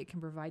away, it can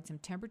provide some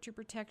temperature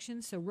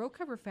protection. So row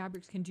cover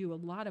fabrics can do a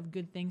lot of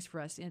good things for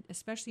us,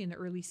 especially in the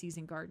early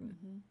season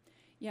garden.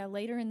 Yeah,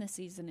 later in the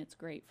season it's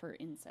great for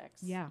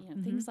insects. Yeah.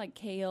 Things like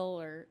kale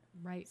or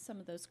some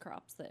of those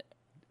crops that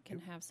can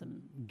have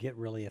some get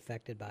really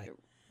affected by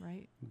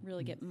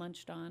really get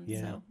munched on.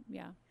 Yeah. So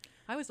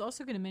I was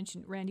also going to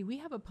mention, Randy, we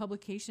have a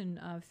publication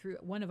through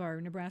one of our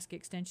Nebraska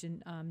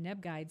Extension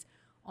NEB guides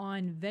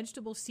on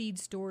vegetable seed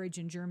storage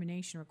and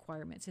germination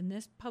requirements. And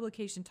this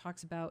publication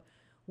talks about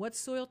what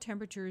soil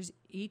temperatures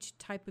each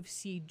type of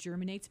seed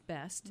germinates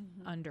best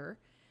under.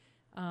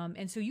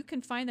 And so you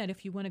can find that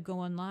if you want to go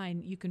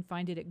online. You can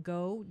find it at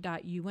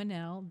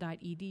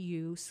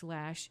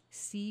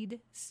go.unl.edu/seed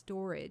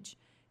storage.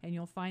 And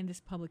you'll find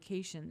this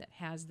publication that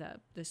has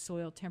the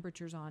soil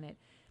temperatures on it.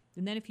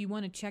 And then if you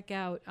want to check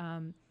out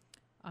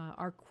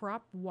our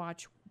Crop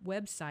Watch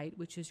website,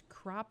 which is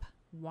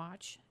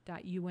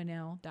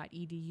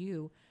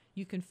cropwatch.unl.edu,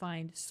 you can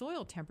find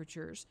soil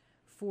temperatures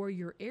for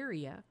your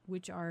area,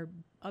 which are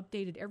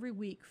updated every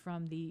week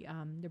from the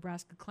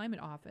Nebraska Climate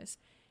Office.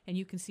 And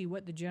you can see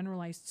what the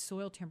generalized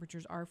soil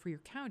temperatures are for your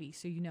county.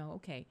 So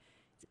okay,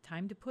 is it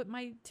time to put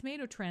my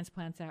tomato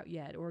transplants out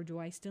yet? Or do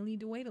I still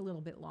need to wait a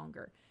little bit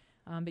longer?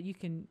 But you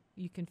can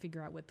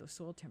figure out what those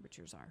soil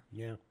temperatures are.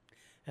 Yeah.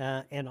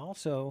 And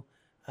also,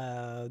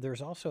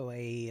 there's also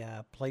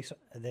a place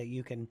that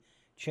you can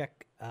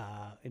check.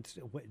 It's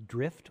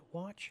Drift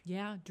Watch.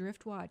 Yeah,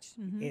 Drift Watch.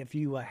 If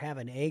you have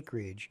an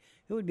acreage,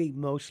 it would be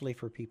mostly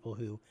for people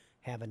who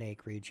have an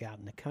acreage out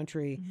in the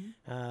country.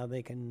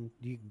 You can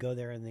go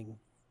there and then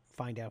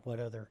find out what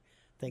other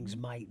things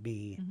might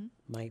be.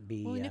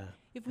 Well,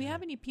 if we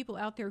have any people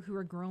out there who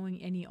are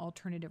growing any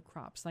alternative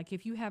crops, like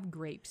if you have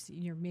grapes,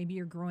 maybe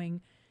you're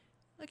growing.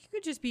 Like, it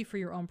could just be for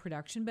your own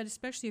production, but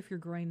especially if you're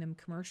growing them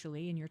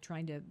commercially and you're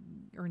trying to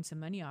earn some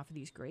money off of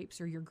these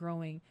grapes, or you're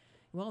growing,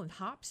 and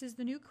hops is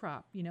the new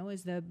crop,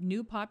 is the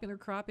new popular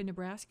crop in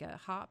Nebraska,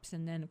 hops,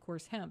 and then, of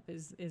course, hemp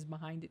is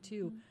behind it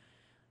too.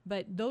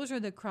 But those are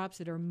the crops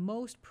that are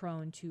most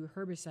prone to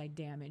herbicide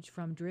damage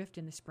from drift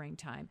in the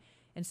springtime.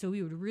 And so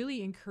we would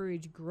really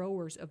encourage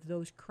growers of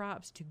those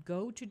crops to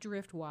go to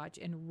Drift Watch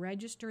and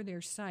register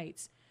their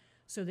sites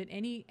so that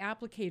any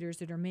applicators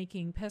that are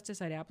making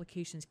pesticide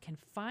applications can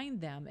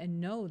find them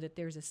and know that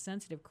there's a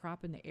sensitive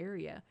crop in the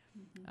area.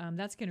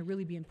 That's going to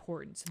really be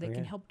important, so they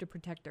can help to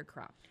protect their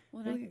crop.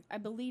 Well, I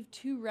believe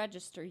to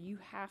register, you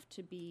have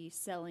to be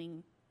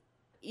selling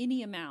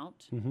any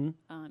amount.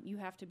 You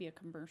have to be a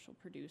commercial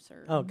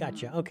producer. Oh,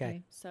 gotcha.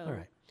 Okay. So, all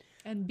right.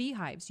 And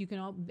beehives, you can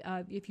all,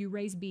 if you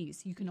raise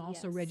bees, you can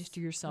also register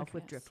yourself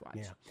with Driftwatch.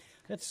 Yeah.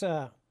 That's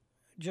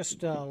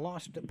just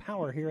lost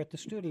power here at the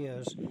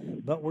studios,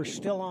 but we're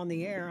still on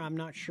the air. I'm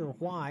not sure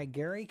why.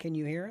 Gary, can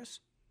you hear us?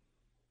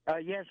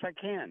 Yes, I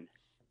can.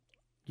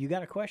 You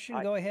got a question?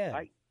 Go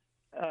ahead.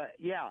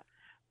 Yeah.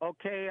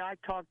 Okay, I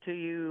talked to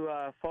you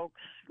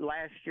folks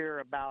last year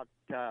about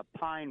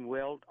pine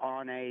wilt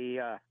on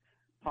a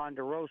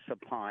ponderosa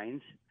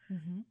pines,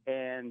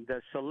 and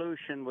the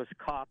solution was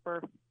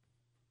copper.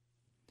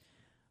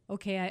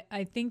 Okay,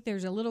 I think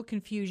there's a little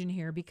confusion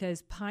here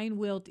because pine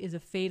wilt is a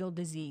fatal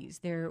disease.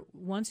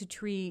 Once a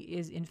tree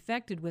is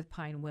infected with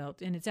pine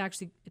wilt, and it's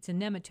a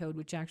nematode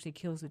which actually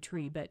kills the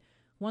tree, but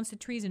once the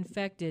tree is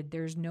infected,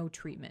 there's no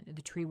treatment.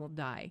 The tree will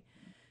die.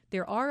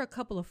 There are a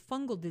couple of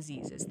fungal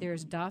diseases.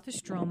 There's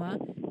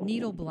Dothostroma,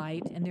 needle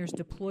blight, and there's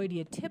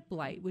Diploidia tip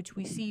blight, which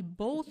we see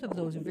both of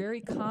those very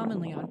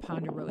commonly on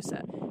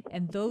ponderosa.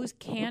 And those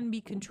can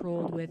be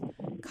controlled with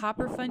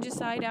copper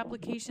fungicide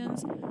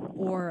applications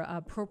or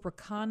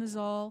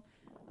propraconazole,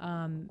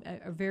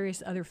 or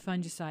various other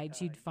fungicides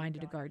you'd find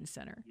at a garden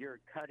center. You're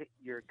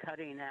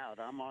cutting out.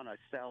 I'm on a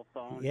cell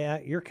phone. Yeah,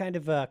 you're kind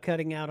of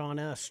cutting out on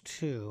us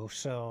too.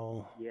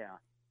 So yeah,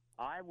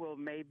 I will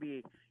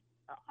maybe.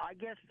 I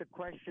guess the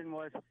question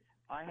was,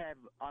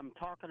 I'm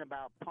talking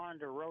about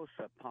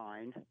ponderosa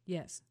pines.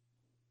 Yes.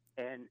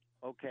 And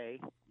okay,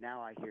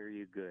 now I hear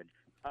you good.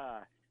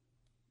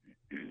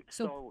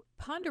 So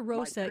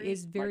ponderosa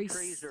is very. My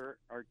trees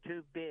are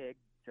too big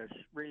to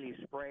really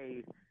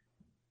spray.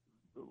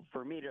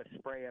 For me to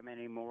spray them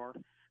anymore,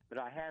 but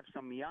I have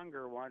some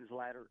younger ones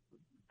that are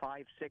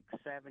 5, 6,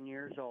 7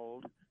 years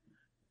old,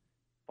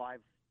 5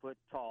 foot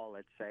tall,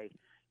 let's say.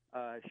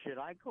 Should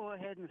I go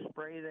ahead and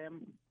spray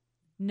them?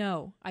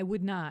 No, I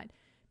would not,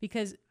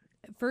 because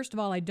first of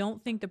all, I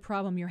don't think the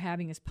problem you're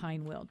having is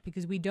pine wilt,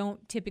 because we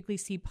don't typically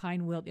see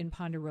pine wilt in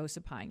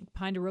ponderosa pine.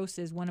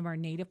 Ponderosa is one of our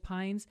native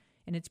pines,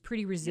 and it's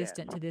pretty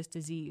resistant to this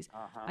disease.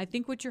 I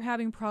think what you're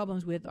having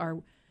problems with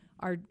are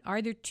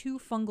there two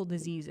fungal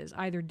diseases,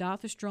 either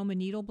Dothostroma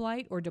needle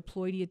blight or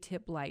Diploidia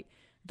tip blight.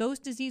 Those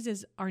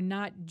diseases are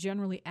not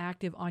generally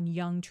active on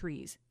young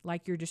trees,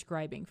 like you're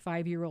describing.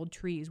 5-year-old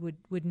trees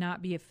would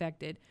not be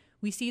affected.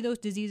 We see those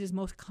diseases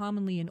most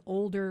commonly in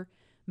older,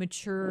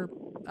 mature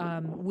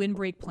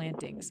windbreak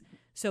plantings.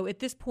 So at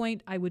this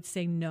point, I would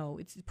say no.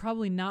 It's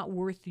probably not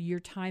worth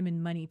your time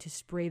and money to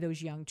spray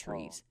those young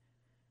trees.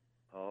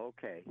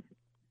 Okay.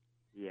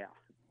 Yeah.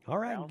 All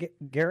right, well,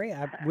 Gary,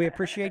 we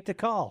appreciate the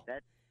call.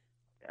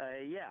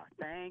 Yeah,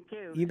 thank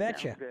you. You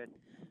betcha. Sounds good.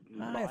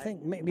 I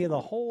think maybe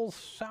the whole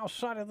south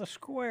side of the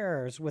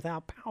square is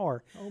without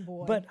power. Oh,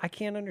 boy. But I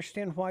can't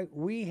understand why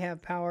we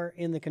have power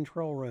in the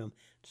control room.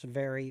 It's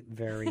very,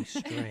 very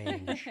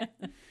strange.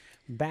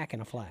 Back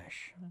in a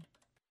flash.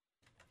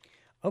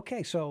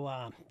 Okay,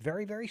 so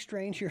very, very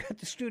strange here at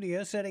the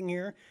studio, sitting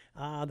here.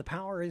 The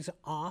power is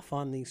off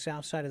on the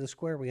south side of the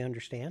square, we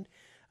understand.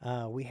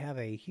 We have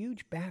a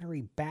huge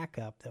battery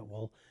backup that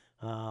will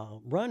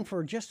run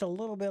for just a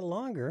little bit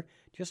longer,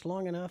 just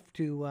long enough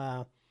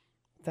to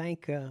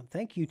thank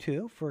you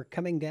two for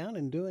coming down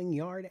and doing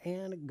Yard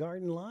and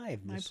Garden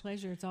Live. My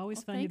pleasure. It's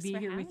always fun to be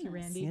here with you,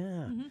 Randy.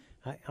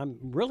 Yeah, I'm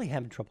really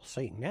having trouble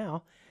seeing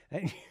now.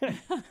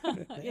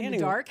 In the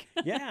dark?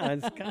 Yeah,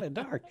 it's kind of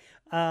dark.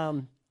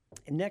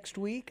 Next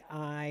week,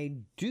 I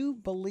do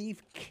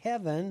believe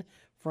Kevin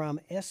from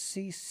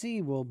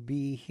SCC will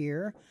be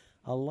here,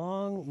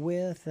 along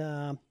with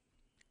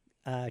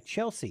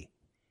Chelsea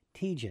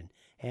Tejan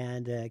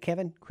and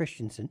Kevin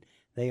Christensen.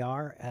 They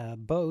are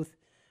both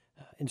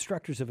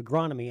instructors of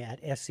agronomy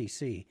at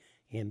SCC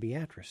in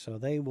Beatrice. So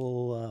they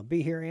will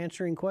be here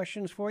answering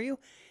questions for you.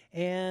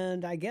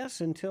 And I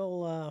guess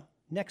until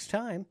next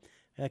time,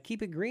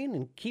 keep it green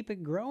and keep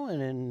it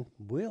growing, and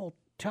we'll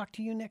talk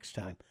to you next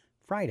time,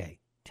 Friday,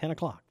 10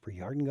 o'clock for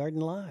Yard and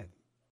Garden Live.